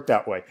doesn't work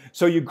that way.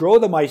 So you grow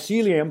the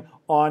mycelium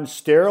on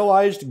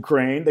sterilized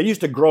grain. They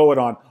used to grow it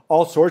on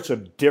all sorts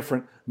of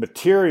different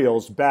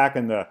materials back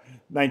in the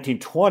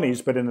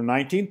 1920s, but in the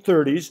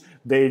 1930s,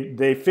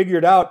 they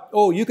figured out,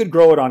 oh, you could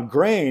grow it on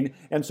grain.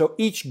 And so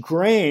each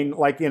grain,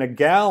 like in a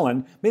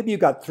gallon, maybe you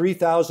got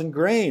 3,000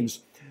 grains.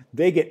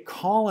 They get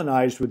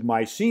colonized with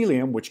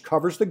mycelium, which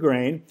covers the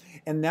grain,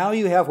 and now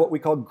you have what we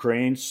call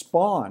grain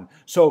spawn.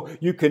 So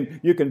you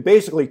can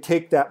basically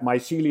take that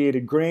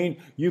myceliated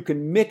grain, you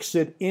can mix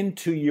it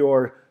into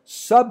your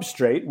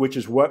substrate, which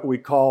is what we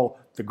call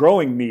the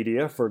growing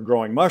media for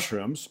growing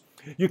mushrooms.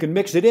 You can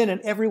mix it in,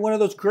 and every one of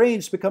those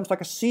grains becomes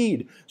like a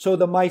seed. So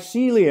the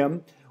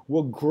mycelium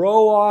will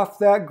grow off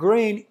that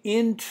grain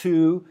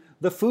into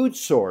the food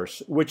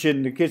source, which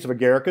in the case of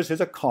agaricus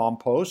is a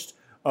compost.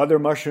 Other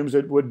mushrooms,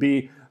 it would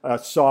be a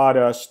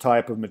sawdust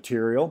type of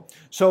material.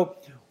 So,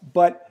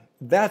 but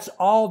that's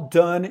all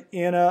done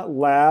in a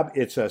lab.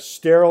 It's a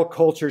sterile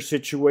culture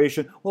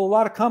situation. Well, a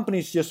lot of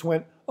companies just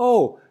went,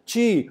 oh,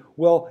 gee,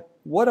 well,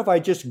 what if I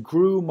just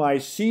grew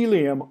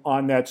mycelium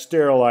on that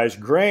sterilized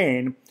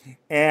grain,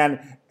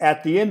 and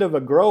at the end of a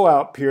grow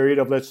out period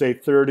of, let's say,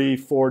 30,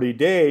 40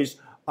 days,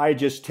 I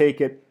just take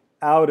it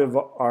out of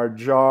our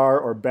jar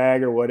or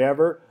bag or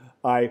whatever,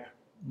 I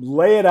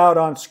lay it out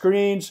on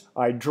screens,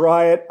 I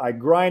dry it, I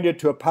grind it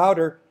to a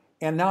powder,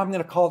 and now I'm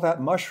going to call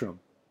that mushroom.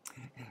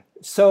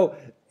 So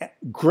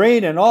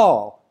grain and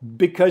all,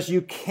 because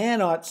you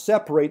cannot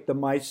separate the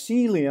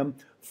mycelium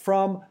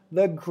from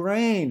the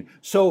grain.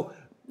 So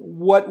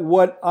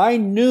what I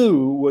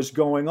knew was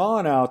going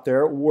on out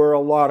there were a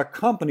lot of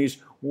companies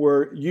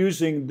were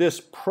using this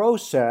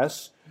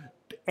process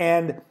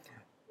and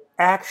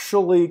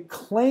actually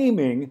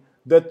claiming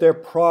that their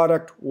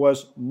product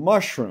was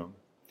mushroom.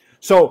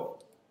 So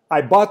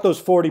I bought those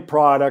 40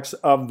 products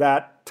of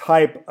that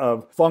type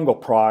of fungal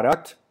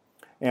product,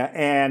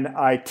 and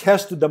I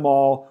tested them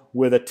all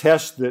with a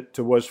test that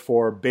was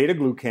for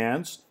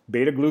beta-glucans.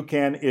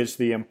 Beta-glucan is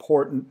the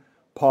important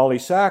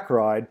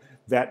polysaccharide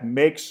that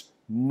makes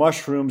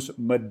mushrooms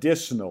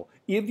medicinal.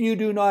 If you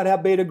do not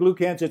have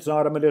beta-glucans, it's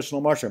not a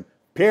medicinal mushroom.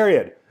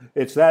 Period.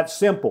 It's that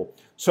simple.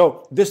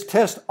 So this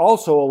test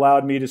also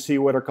allowed me to see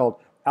what are called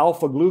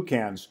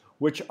alpha-glucans,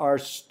 which are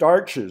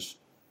starches.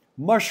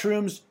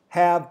 Mushrooms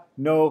have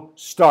no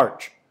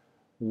starch.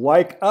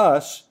 Like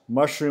us,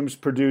 mushrooms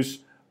produce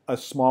a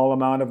small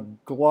amount of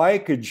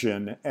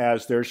glycogen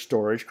as their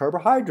storage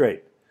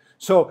carbohydrate.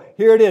 So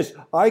here it is.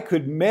 I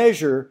could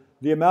measure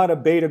the amount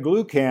of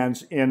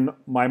beta-glucans in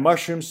my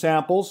mushroom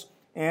samples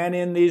and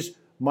in these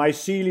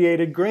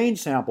myceliated grain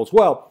samples.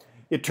 Well,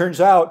 it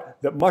turns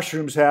out that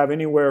mushrooms have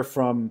anywhere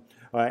from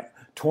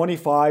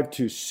 25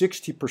 to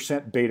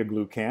 60%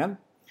 beta-glucan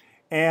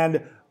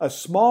and a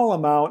small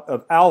amount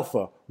of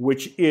alpha,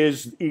 which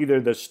is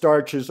either the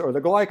starches or the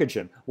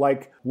glycogen,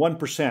 like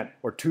 1%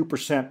 or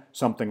 2%,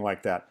 something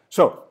like that.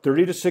 So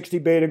 30 to 60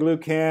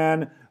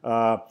 beta-glucan,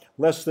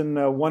 less than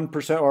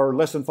 1% or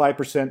less than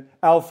 5%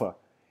 alpha.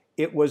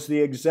 it was the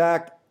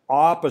exact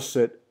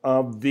opposite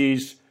of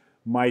these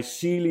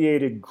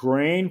myceliated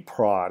grain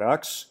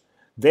products.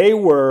 They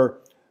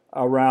were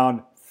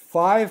around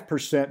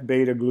 5%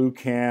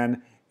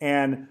 beta-glucan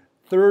and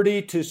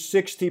 30 to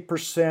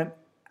 60%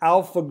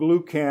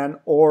 alpha-glucan,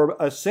 or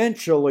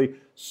essentially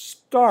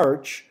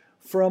starch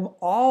from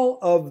all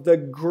of the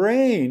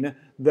grain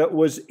that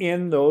was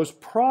in those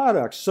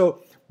products.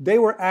 So they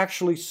were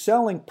actually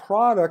selling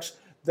products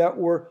that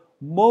were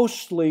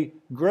mostly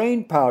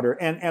grain powder.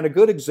 And a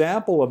good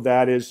example of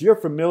that is, you're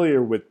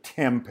familiar with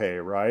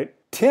tempeh, right?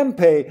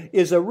 Tempeh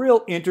is a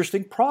real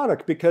interesting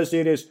product because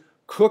it is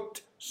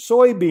cooked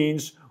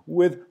soybeans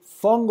with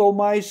fungal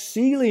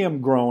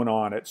mycelium grown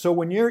on it. So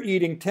when you're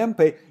eating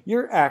tempeh,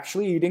 you're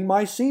actually eating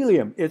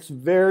mycelium. It's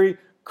very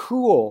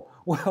cool.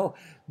 Well,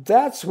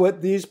 that's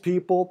what these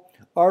people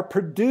are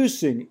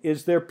producing,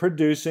 is they're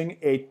producing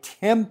a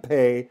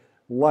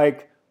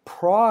tempeh-like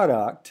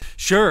product.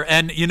 Sure,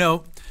 and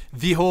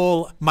the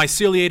whole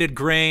myceliated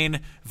grain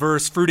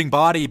versus fruiting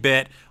body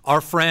bit, our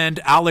friend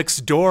Alex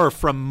Dorr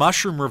from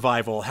Mushroom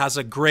Revival has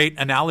a great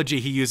analogy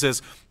he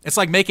uses. It's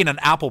like making an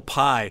apple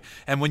pie.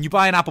 And when you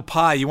buy an apple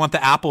pie, you want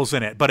the apples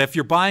in it. But if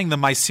you're buying the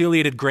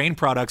myceliated grain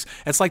products,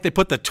 it's like they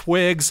put the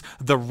twigs,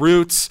 the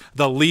roots,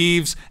 the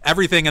leaves,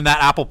 everything in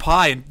that apple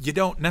pie. And you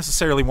don't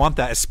necessarily want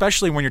that,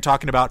 especially when you're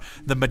talking about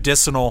the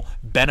medicinal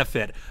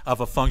benefit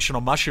of a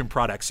functional mushroom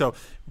product. So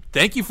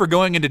thank you for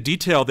going into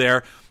detail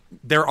there.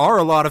 There are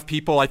a lot of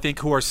people, I think,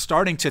 who are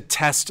starting to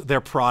test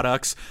their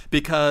products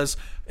because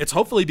it's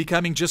hopefully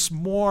becoming just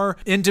more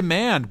in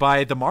demand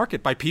by the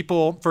market, by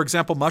people. For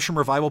example, Mushroom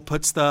Revival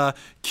puts the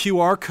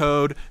QR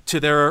code to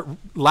their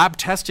lab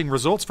testing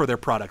results for their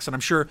products. And I'm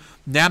sure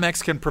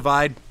Namex can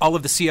provide all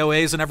of the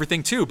COAs and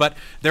everything too. But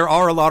there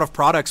are a lot of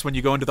products when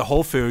you go into the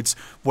Whole Foods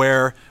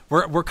where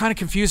we're kind of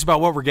confused about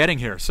what we're getting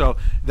here. So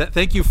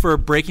thank you for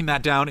breaking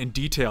that down in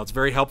detail. It's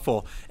very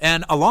helpful.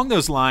 And along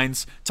those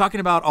lines, talking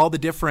about all the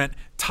different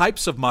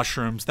types of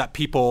mushrooms that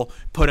people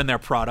put in their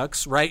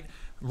products, right?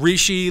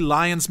 Reishi,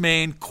 lion's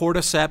mane,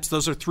 cordyceps,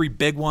 those are three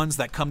big ones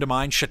that come to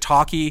mind.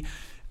 Shiitake.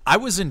 I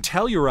was in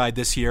Telluride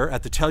this year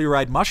at the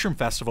Telluride Mushroom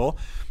Festival,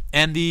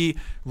 and the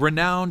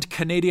renowned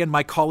Canadian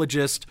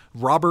mycologist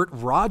Robert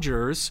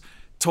Rogers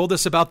told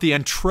us about the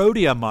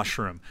Antrodia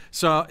mushroom.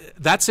 So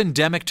that's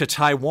endemic to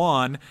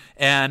Taiwan,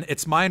 and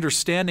it's my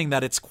understanding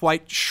that it's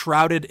quite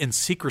shrouded in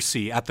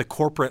secrecy at the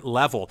corporate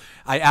level.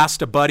 I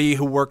asked a buddy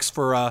who works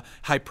for a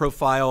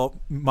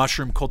high-profile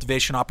mushroom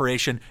cultivation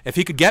operation if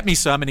he could get me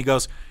some, and he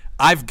goes,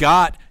 I've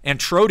got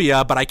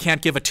Antrodia, but I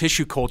can't give a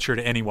tissue culture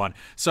to anyone.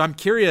 So I'm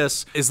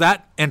curious, is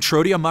that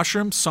Antrodia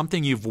mushroom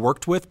something you've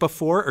worked with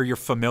before or you're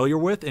familiar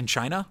with in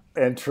China?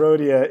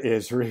 Antrodia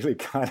is really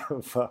kind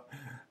of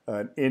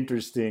an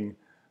interesting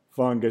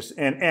fungus.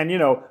 And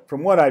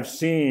from what I've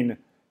seen,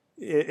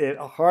 it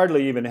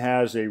hardly even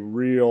has a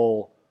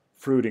real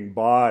fruiting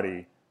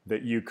body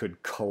that you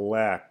could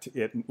collect.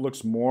 It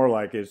looks more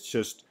like it's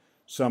just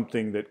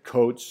something that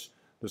coats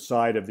the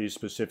side of these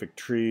specific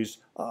trees.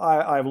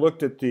 I've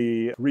looked at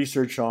the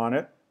research on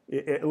it.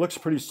 It looks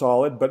pretty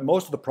solid, but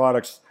most of the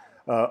products,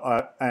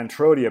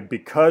 Antrodia,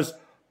 because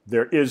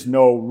there is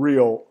no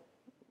real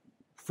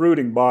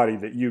fruiting body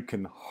that you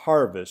can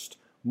harvest,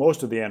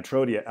 most of the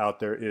Antrodia out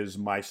there is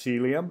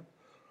mycelium.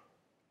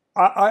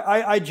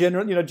 I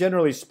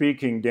generally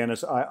speaking,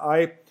 Dennis,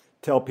 I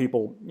tell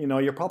people,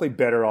 you're probably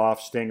better off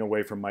staying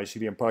away from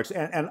mycelium products.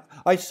 And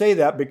I say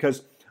that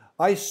because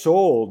I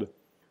sold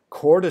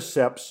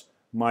cordyceps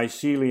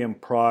mycelium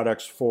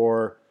products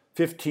for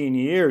 15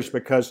 years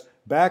because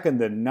back in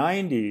the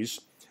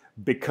 90s,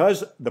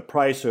 because the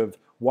price of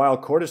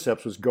wild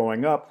cordyceps was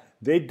going up,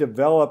 they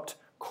developed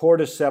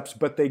cordyceps,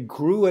 but they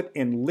grew it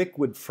in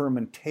liquid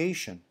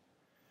fermentation,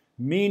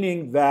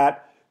 meaning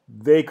that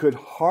they could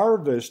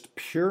harvest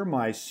pure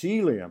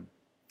mycelium,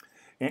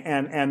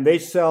 and they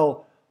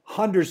sell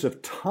hundreds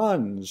of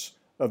tons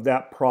of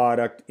that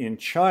product in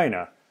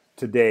China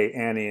today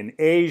and in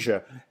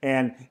Asia.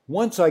 And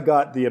once I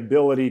got the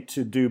ability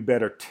to do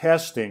better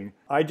testing,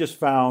 I just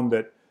found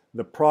that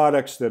the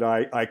products that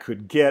I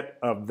could get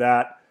of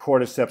that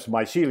cordyceps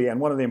mycelia, and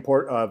one of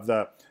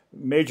the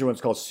major ones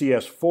called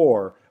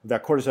CS4,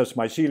 that cordyceps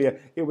mycelia,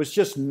 it was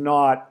just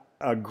not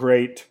a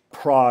great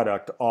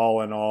product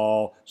all in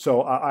all.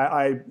 So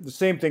the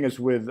same thing as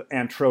with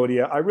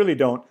Antrodia. I really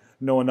don't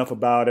know enough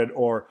about it,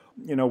 or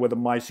with the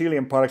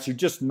mycelium products, you're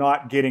just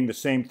not getting the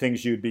same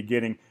things you'd be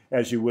getting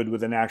as you would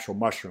with an actual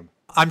mushroom.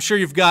 I'm sure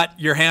you've got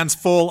your hands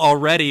full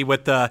already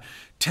with the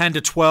 10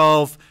 to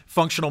 12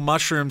 functional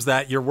mushrooms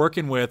that you're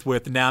working with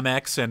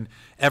Namex and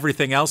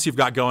everything else you've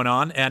got going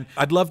on. And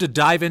I'd love to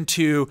dive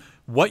into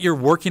what you're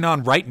working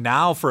on right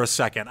now for a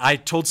second. I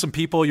told some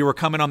people you were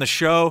coming on the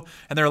show,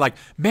 and they're like,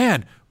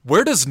 man,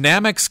 Where does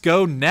Namix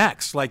go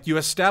next? Like, you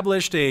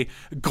established a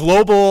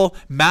global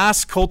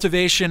mass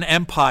cultivation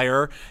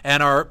empire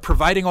and are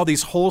providing all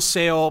these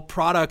wholesale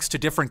products to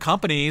different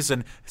companies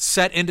and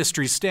set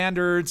industry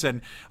standards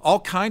and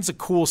all kinds of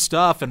cool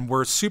stuff. And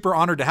we're super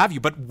honored to have you.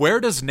 But where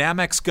does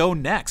Namix go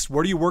next?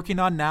 What are you working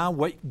on now?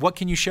 What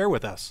can you share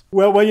with us?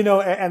 Well,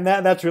 and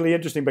that's really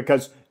interesting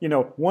because,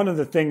 one of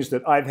the things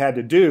that I've had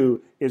to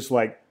do is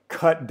like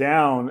cut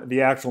down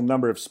the actual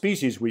number of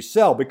species we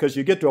sell, because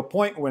you get to a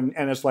point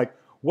and it's like,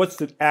 what's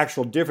the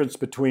actual difference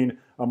between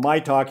a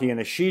maitake and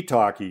a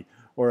shiitake,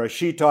 or a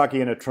shiitake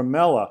and a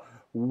tremella?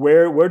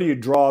 Where do you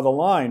draw the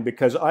line?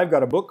 Because I've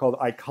got a book called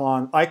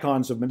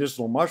Icons of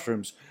Medicinal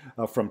Mushrooms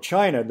from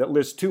China that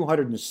lists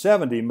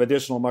 270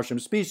 medicinal mushroom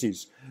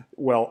species.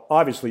 Well,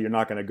 obviously you're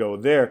not going to go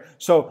there.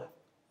 So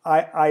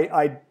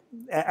I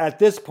at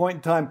this point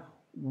in time,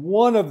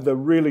 one of the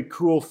really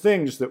cool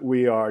things that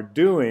we are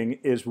doing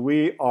is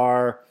we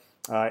are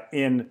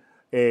in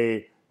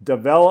a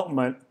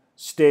development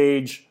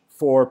stage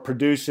for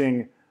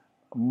producing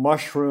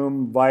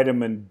mushroom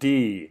vitamin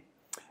D.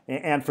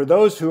 And for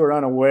those who are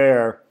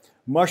unaware,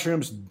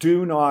 mushrooms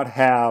do not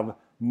have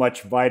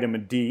much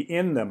vitamin D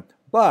in them,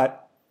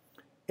 but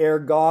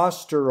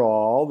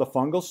ergosterol, the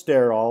fungal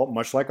sterol,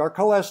 much like our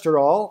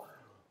cholesterol,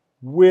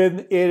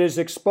 when it is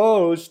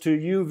exposed to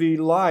UV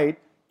light,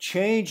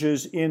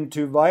 changes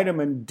into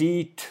vitamin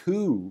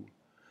D2.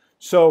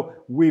 So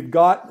we've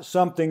got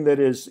something that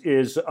is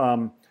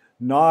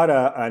not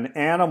an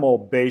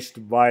animal-based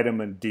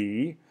vitamin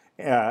D,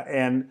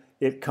 and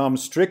it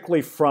comes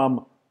strictly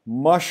from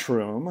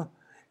mushroom.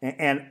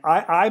 And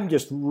I'm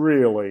just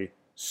really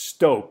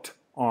stoked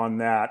on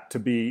that, to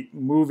be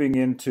moving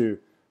into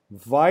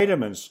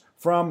vitamins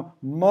from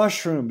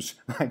mushrooms.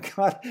 My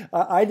God,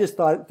 I just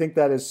think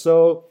that is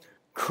so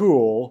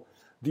cool.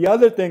 The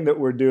other thing that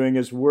we're doing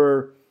is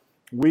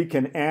we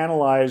can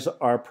analyze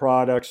our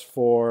products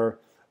for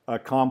a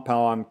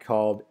compound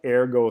called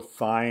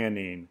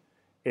ergothioneine.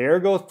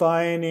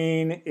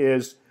 Ergothioneine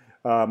is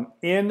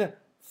in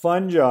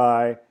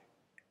fungi.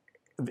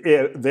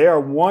 They are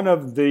one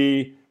of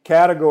the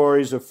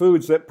categories of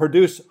foods that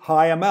produce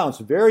high amounts.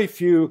 Very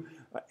few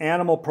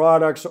animal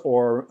products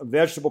or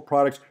vegetable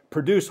products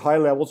produce high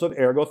levels of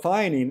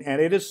ergothioneine,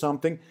 and it is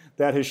something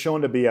that has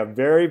shown to be a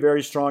very,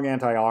 very strong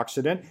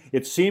antioxidant.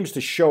 It seems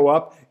to show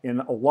up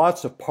in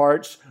lots of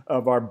parts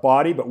of our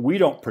body, but we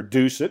don't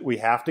produce it. We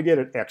have to get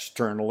it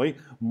externally.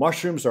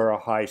 Mushrooms are a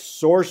high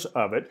source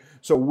of it.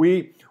 So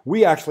we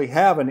actually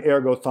have an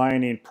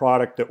ergothioneine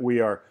product that we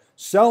are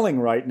selling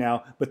right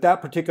now, but that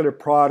particular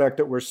product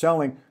that we're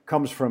selling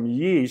comes from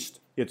yeast.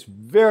 It's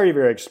very,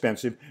 very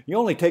expensive. You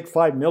only take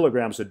 5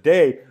 milligrams a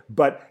day,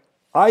 but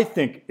I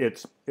think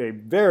it's a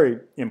very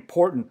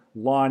important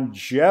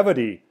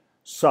longevity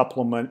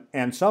supplement,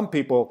 and some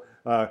people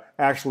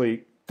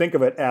actually think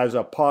of it as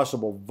a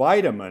possible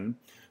vitamin.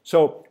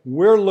 So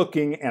we're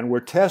looking and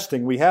we're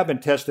testing. We have been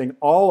testing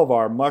all of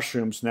our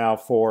mushrooms now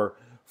for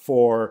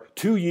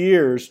 2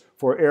 years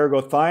for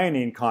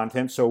ergothioneine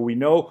content, so we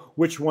know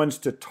which ones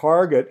to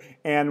target,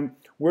 and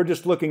we're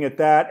just looking at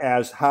that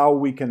as how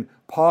we can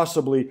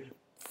possibly,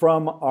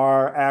 from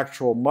our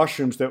actual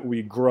mushrooms that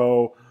we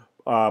grow,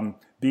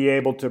 be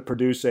able to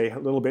produce a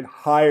little bit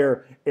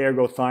higher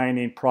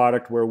ergothioneine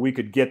product where we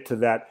could get to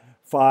that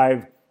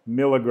 5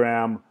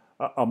 milligram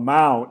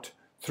amount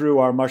through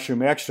our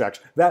mushroom extracts.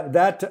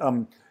 That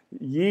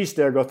yeast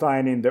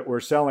ergothioneine that we're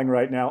selling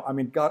right now, I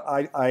mean,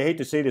 God, I hate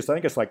to say this, I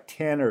think it's like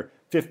 $10,000 or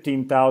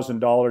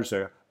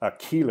 $15,000 a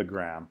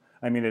kilogram.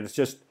 I mean, it's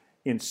just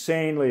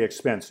insanely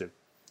expensive.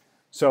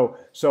 So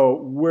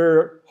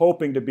we're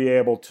hoping to be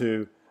able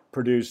to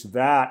produce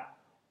that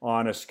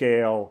on a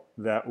scale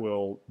that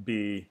will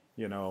be,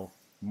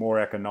 more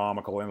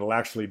economical, and it'll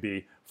actually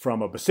be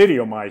from a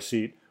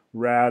basidiomycete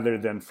rather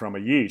than from a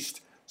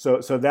yeast. So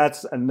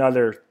that's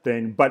another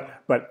thing.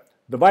 But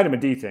the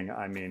vitamin D thing,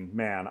 I mean,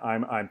 man,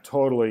 I'm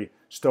totally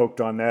stoked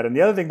on that. And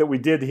the other thing that we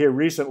did here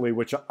recently,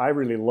 which I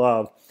really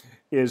love,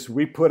 is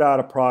we put out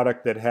a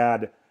product that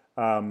had,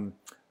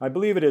 I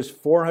believe it is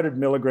 400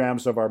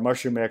 milligrams of our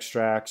mushroom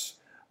extracts,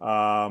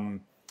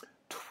 30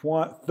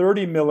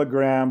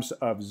 milligrams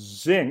of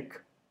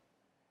zinc,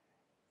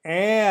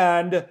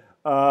 and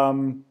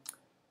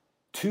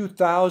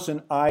 2,000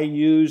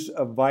 IUs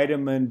of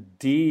vitamin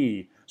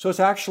D. So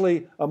it's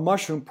actually a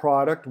mushroom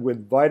product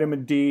with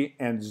vitamin D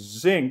and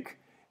zinc.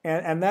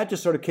 And that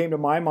just sort of came to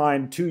my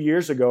mind 2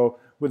 years ago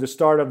with the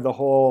start of the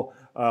whole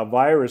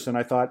virus. And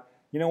I thought,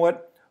 you know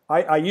what?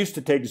 I used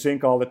to take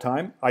zinc all the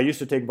time. I used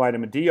to take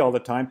vitamin D all the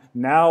time.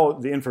 Now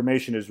the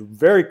information is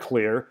very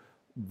clear.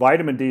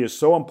 Vitamin D is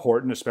so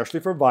important, especially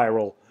for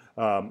viral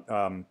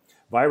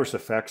virus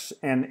effects.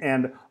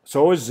 And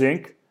so is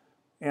zinc.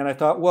 And I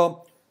thought,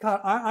 well, God,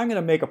 I'm going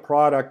to make a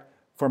product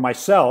for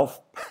myself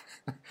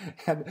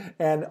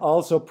and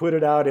also put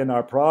it out in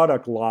our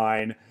product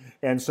line.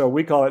 And so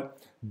we call it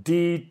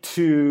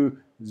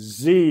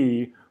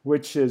D2Z,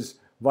 which is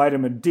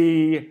vitamin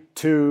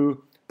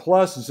D2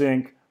 plus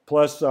zinc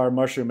plus our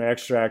mushroom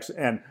extracts.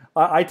 And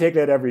I take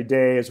that every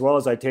day, as well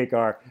as I take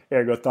our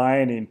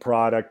ergothioneine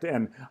product,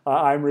 and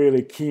I'm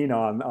really keen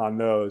on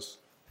those.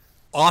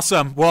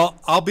 Awesome. Well,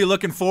 I'll be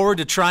looking forward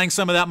to trying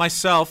some of that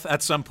myself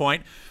at some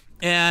point.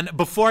 And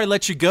before I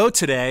let you go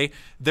today,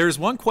 there's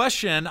one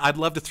question I'd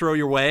love to throw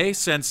your way,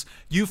 since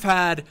you've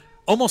had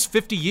almost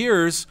 50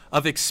 years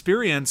of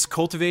experience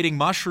cultivating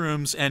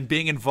mushrooms and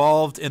being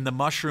involved in the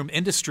mushroom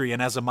industry.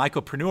 And as a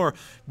mycopreneur,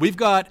 we've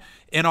got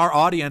in our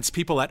audience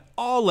people at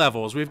all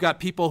levels. We've got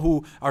people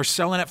who are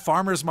selling at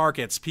farmers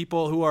markets,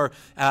 people who are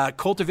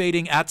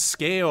cultivating at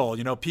scale,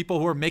 people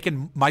who are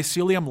making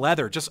mycelium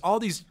leather, just all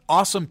these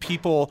awesome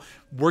people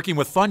working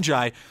with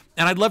fungi.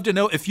 And I'd love to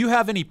know if you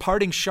have any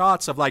parting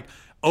shots of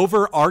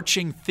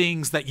overarching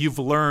things that you've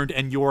learned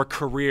in your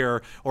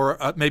career, or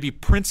maybe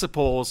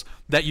principles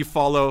that you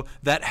follow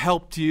that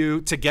helped you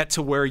to get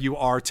to where you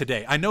are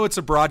today. I know it's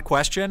a broad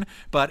question,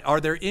 but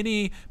are there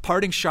any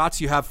parting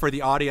shots you have for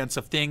the audience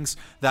of things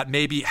that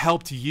maybe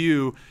helped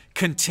you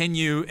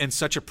continue in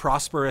such a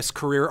prosperous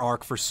career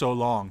arc for so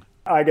long?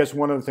 I guess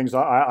one of the things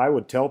I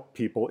would tell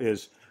people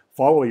is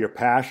follow your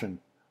passion.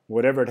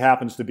 Whatever it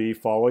happens to be,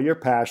 follow your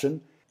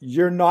passion.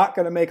 You're not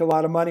going to make a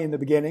lot of money in the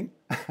beginning,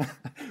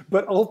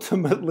 but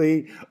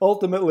ultimately,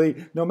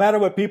 no matter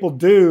what people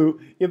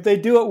do, if they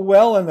do it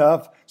well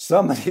enough,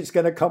 somebody's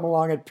going to come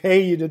along and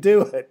pay you to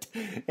do it.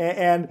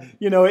 And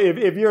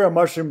if you're a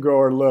mushroom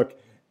grower, look,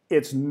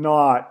 it's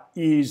not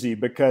easy,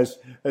 because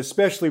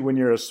especially when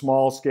you're a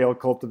small scale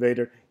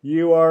cultivator,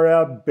 you are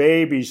a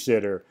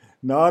babysitter.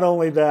 Not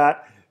only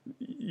that,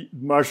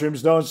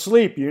 mushrooms don't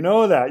sleep. You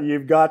know that.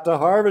 You've got to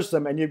harvest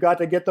them, and you've got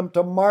to get them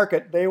to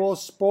market. They will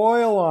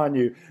spoil on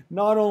you.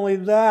 Not only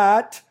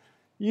that,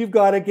 you've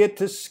got to get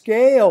to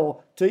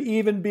scale to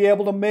even be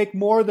able to make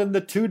more than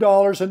the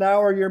 $2 an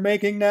hour you're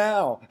making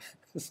now.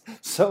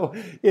 So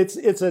it's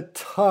a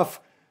tough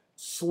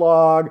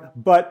slog.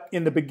 But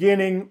in the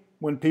beginning,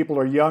 when people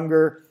are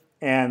younger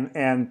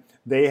and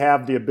they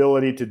have the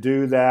ability to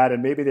do that,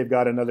 and maybe they've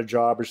got another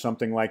job or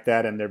something like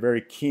that, and they're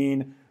very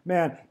keen,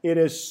 man, it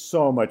is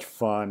so much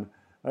fun.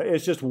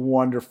 It's just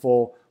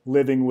wonderful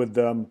living with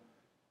them,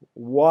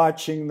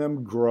 watching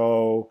them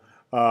grow.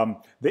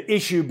 The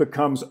issue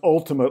becomes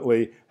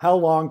ultimately, how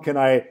long can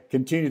I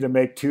continue to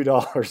make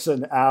 $2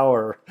 an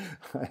hour?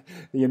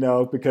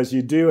 Because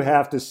you do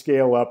have to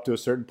scale up to a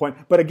certain point.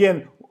 But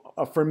again,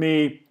 for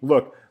me,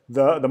 look,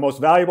 the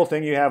most valuable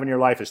thing you have in your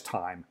life is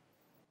time.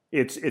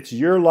 It's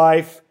your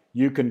life.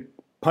 You can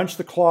punch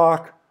the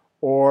clock,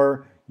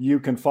 or you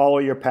can follow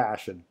your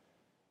passion.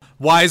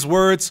 Wise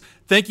words.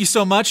 Thank you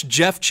so much,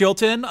 Jeff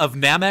Chilton of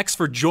Nammex,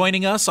 for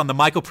joining us on the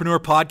Mycopreneur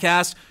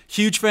Podcast.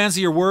 Huge fans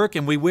of your work,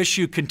 and we wish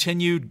you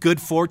continued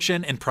good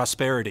fortune and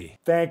prosperity.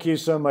 Thank you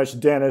so much,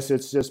 Dennis.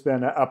 It's just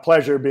been a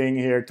pleasure being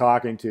here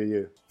talking to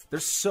you.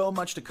 There's so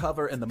much to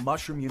cover in the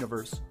mushroom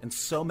universe, and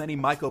so many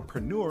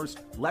mycopreneurs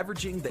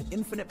leveraging the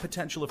infinite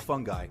potential of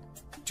fungi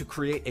to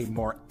create a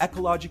more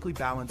ecologically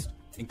balanced,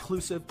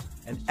 inclusive,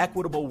 and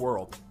equitable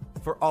world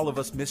for all of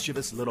us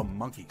mischievous little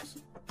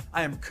monkeys.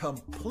 I am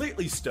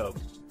completely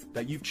stoked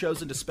that you've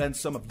chosen to spend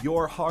some of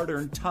your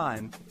hard-earned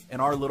time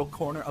in our little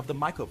corner of the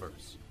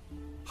Mycoverse.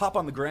 Hop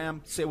on the gram,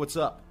 say what's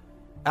up.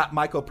 At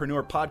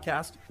Mycopreneur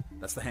Podcast,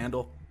 that's the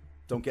handle.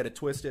 Don't get it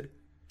twisted.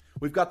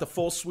 We've got the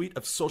full suite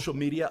of social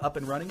media up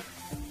and running.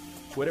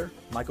 Twitter,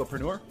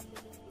 Mycopreneur.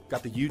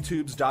 Got the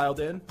YouTubes dialed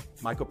in,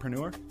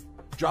 Mycopreneur.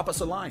 Drop us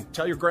a line.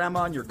 Tell your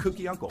grandma and your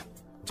kooky uncle.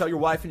 Tell your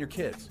wife and your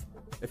kids.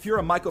 If you're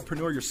a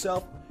mycopreneur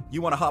yourself,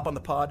 you want to hop on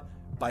the pod,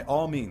 by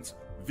all means,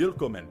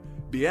 willkommen,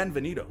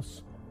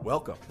 bienvenidos,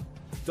 welcome.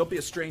 Don't be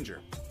a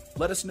stranger.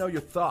 Let us know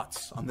your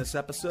thoughts on this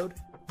episode,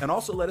 and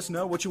also let us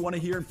know what you want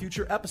to hear in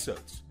future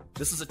episodes.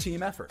 This is a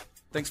team effort.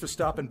 Thanks for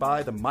stopping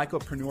by the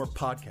Mycopreneur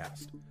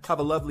Podcast. Have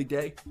a lovely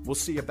day. We'll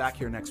see you back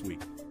here next week.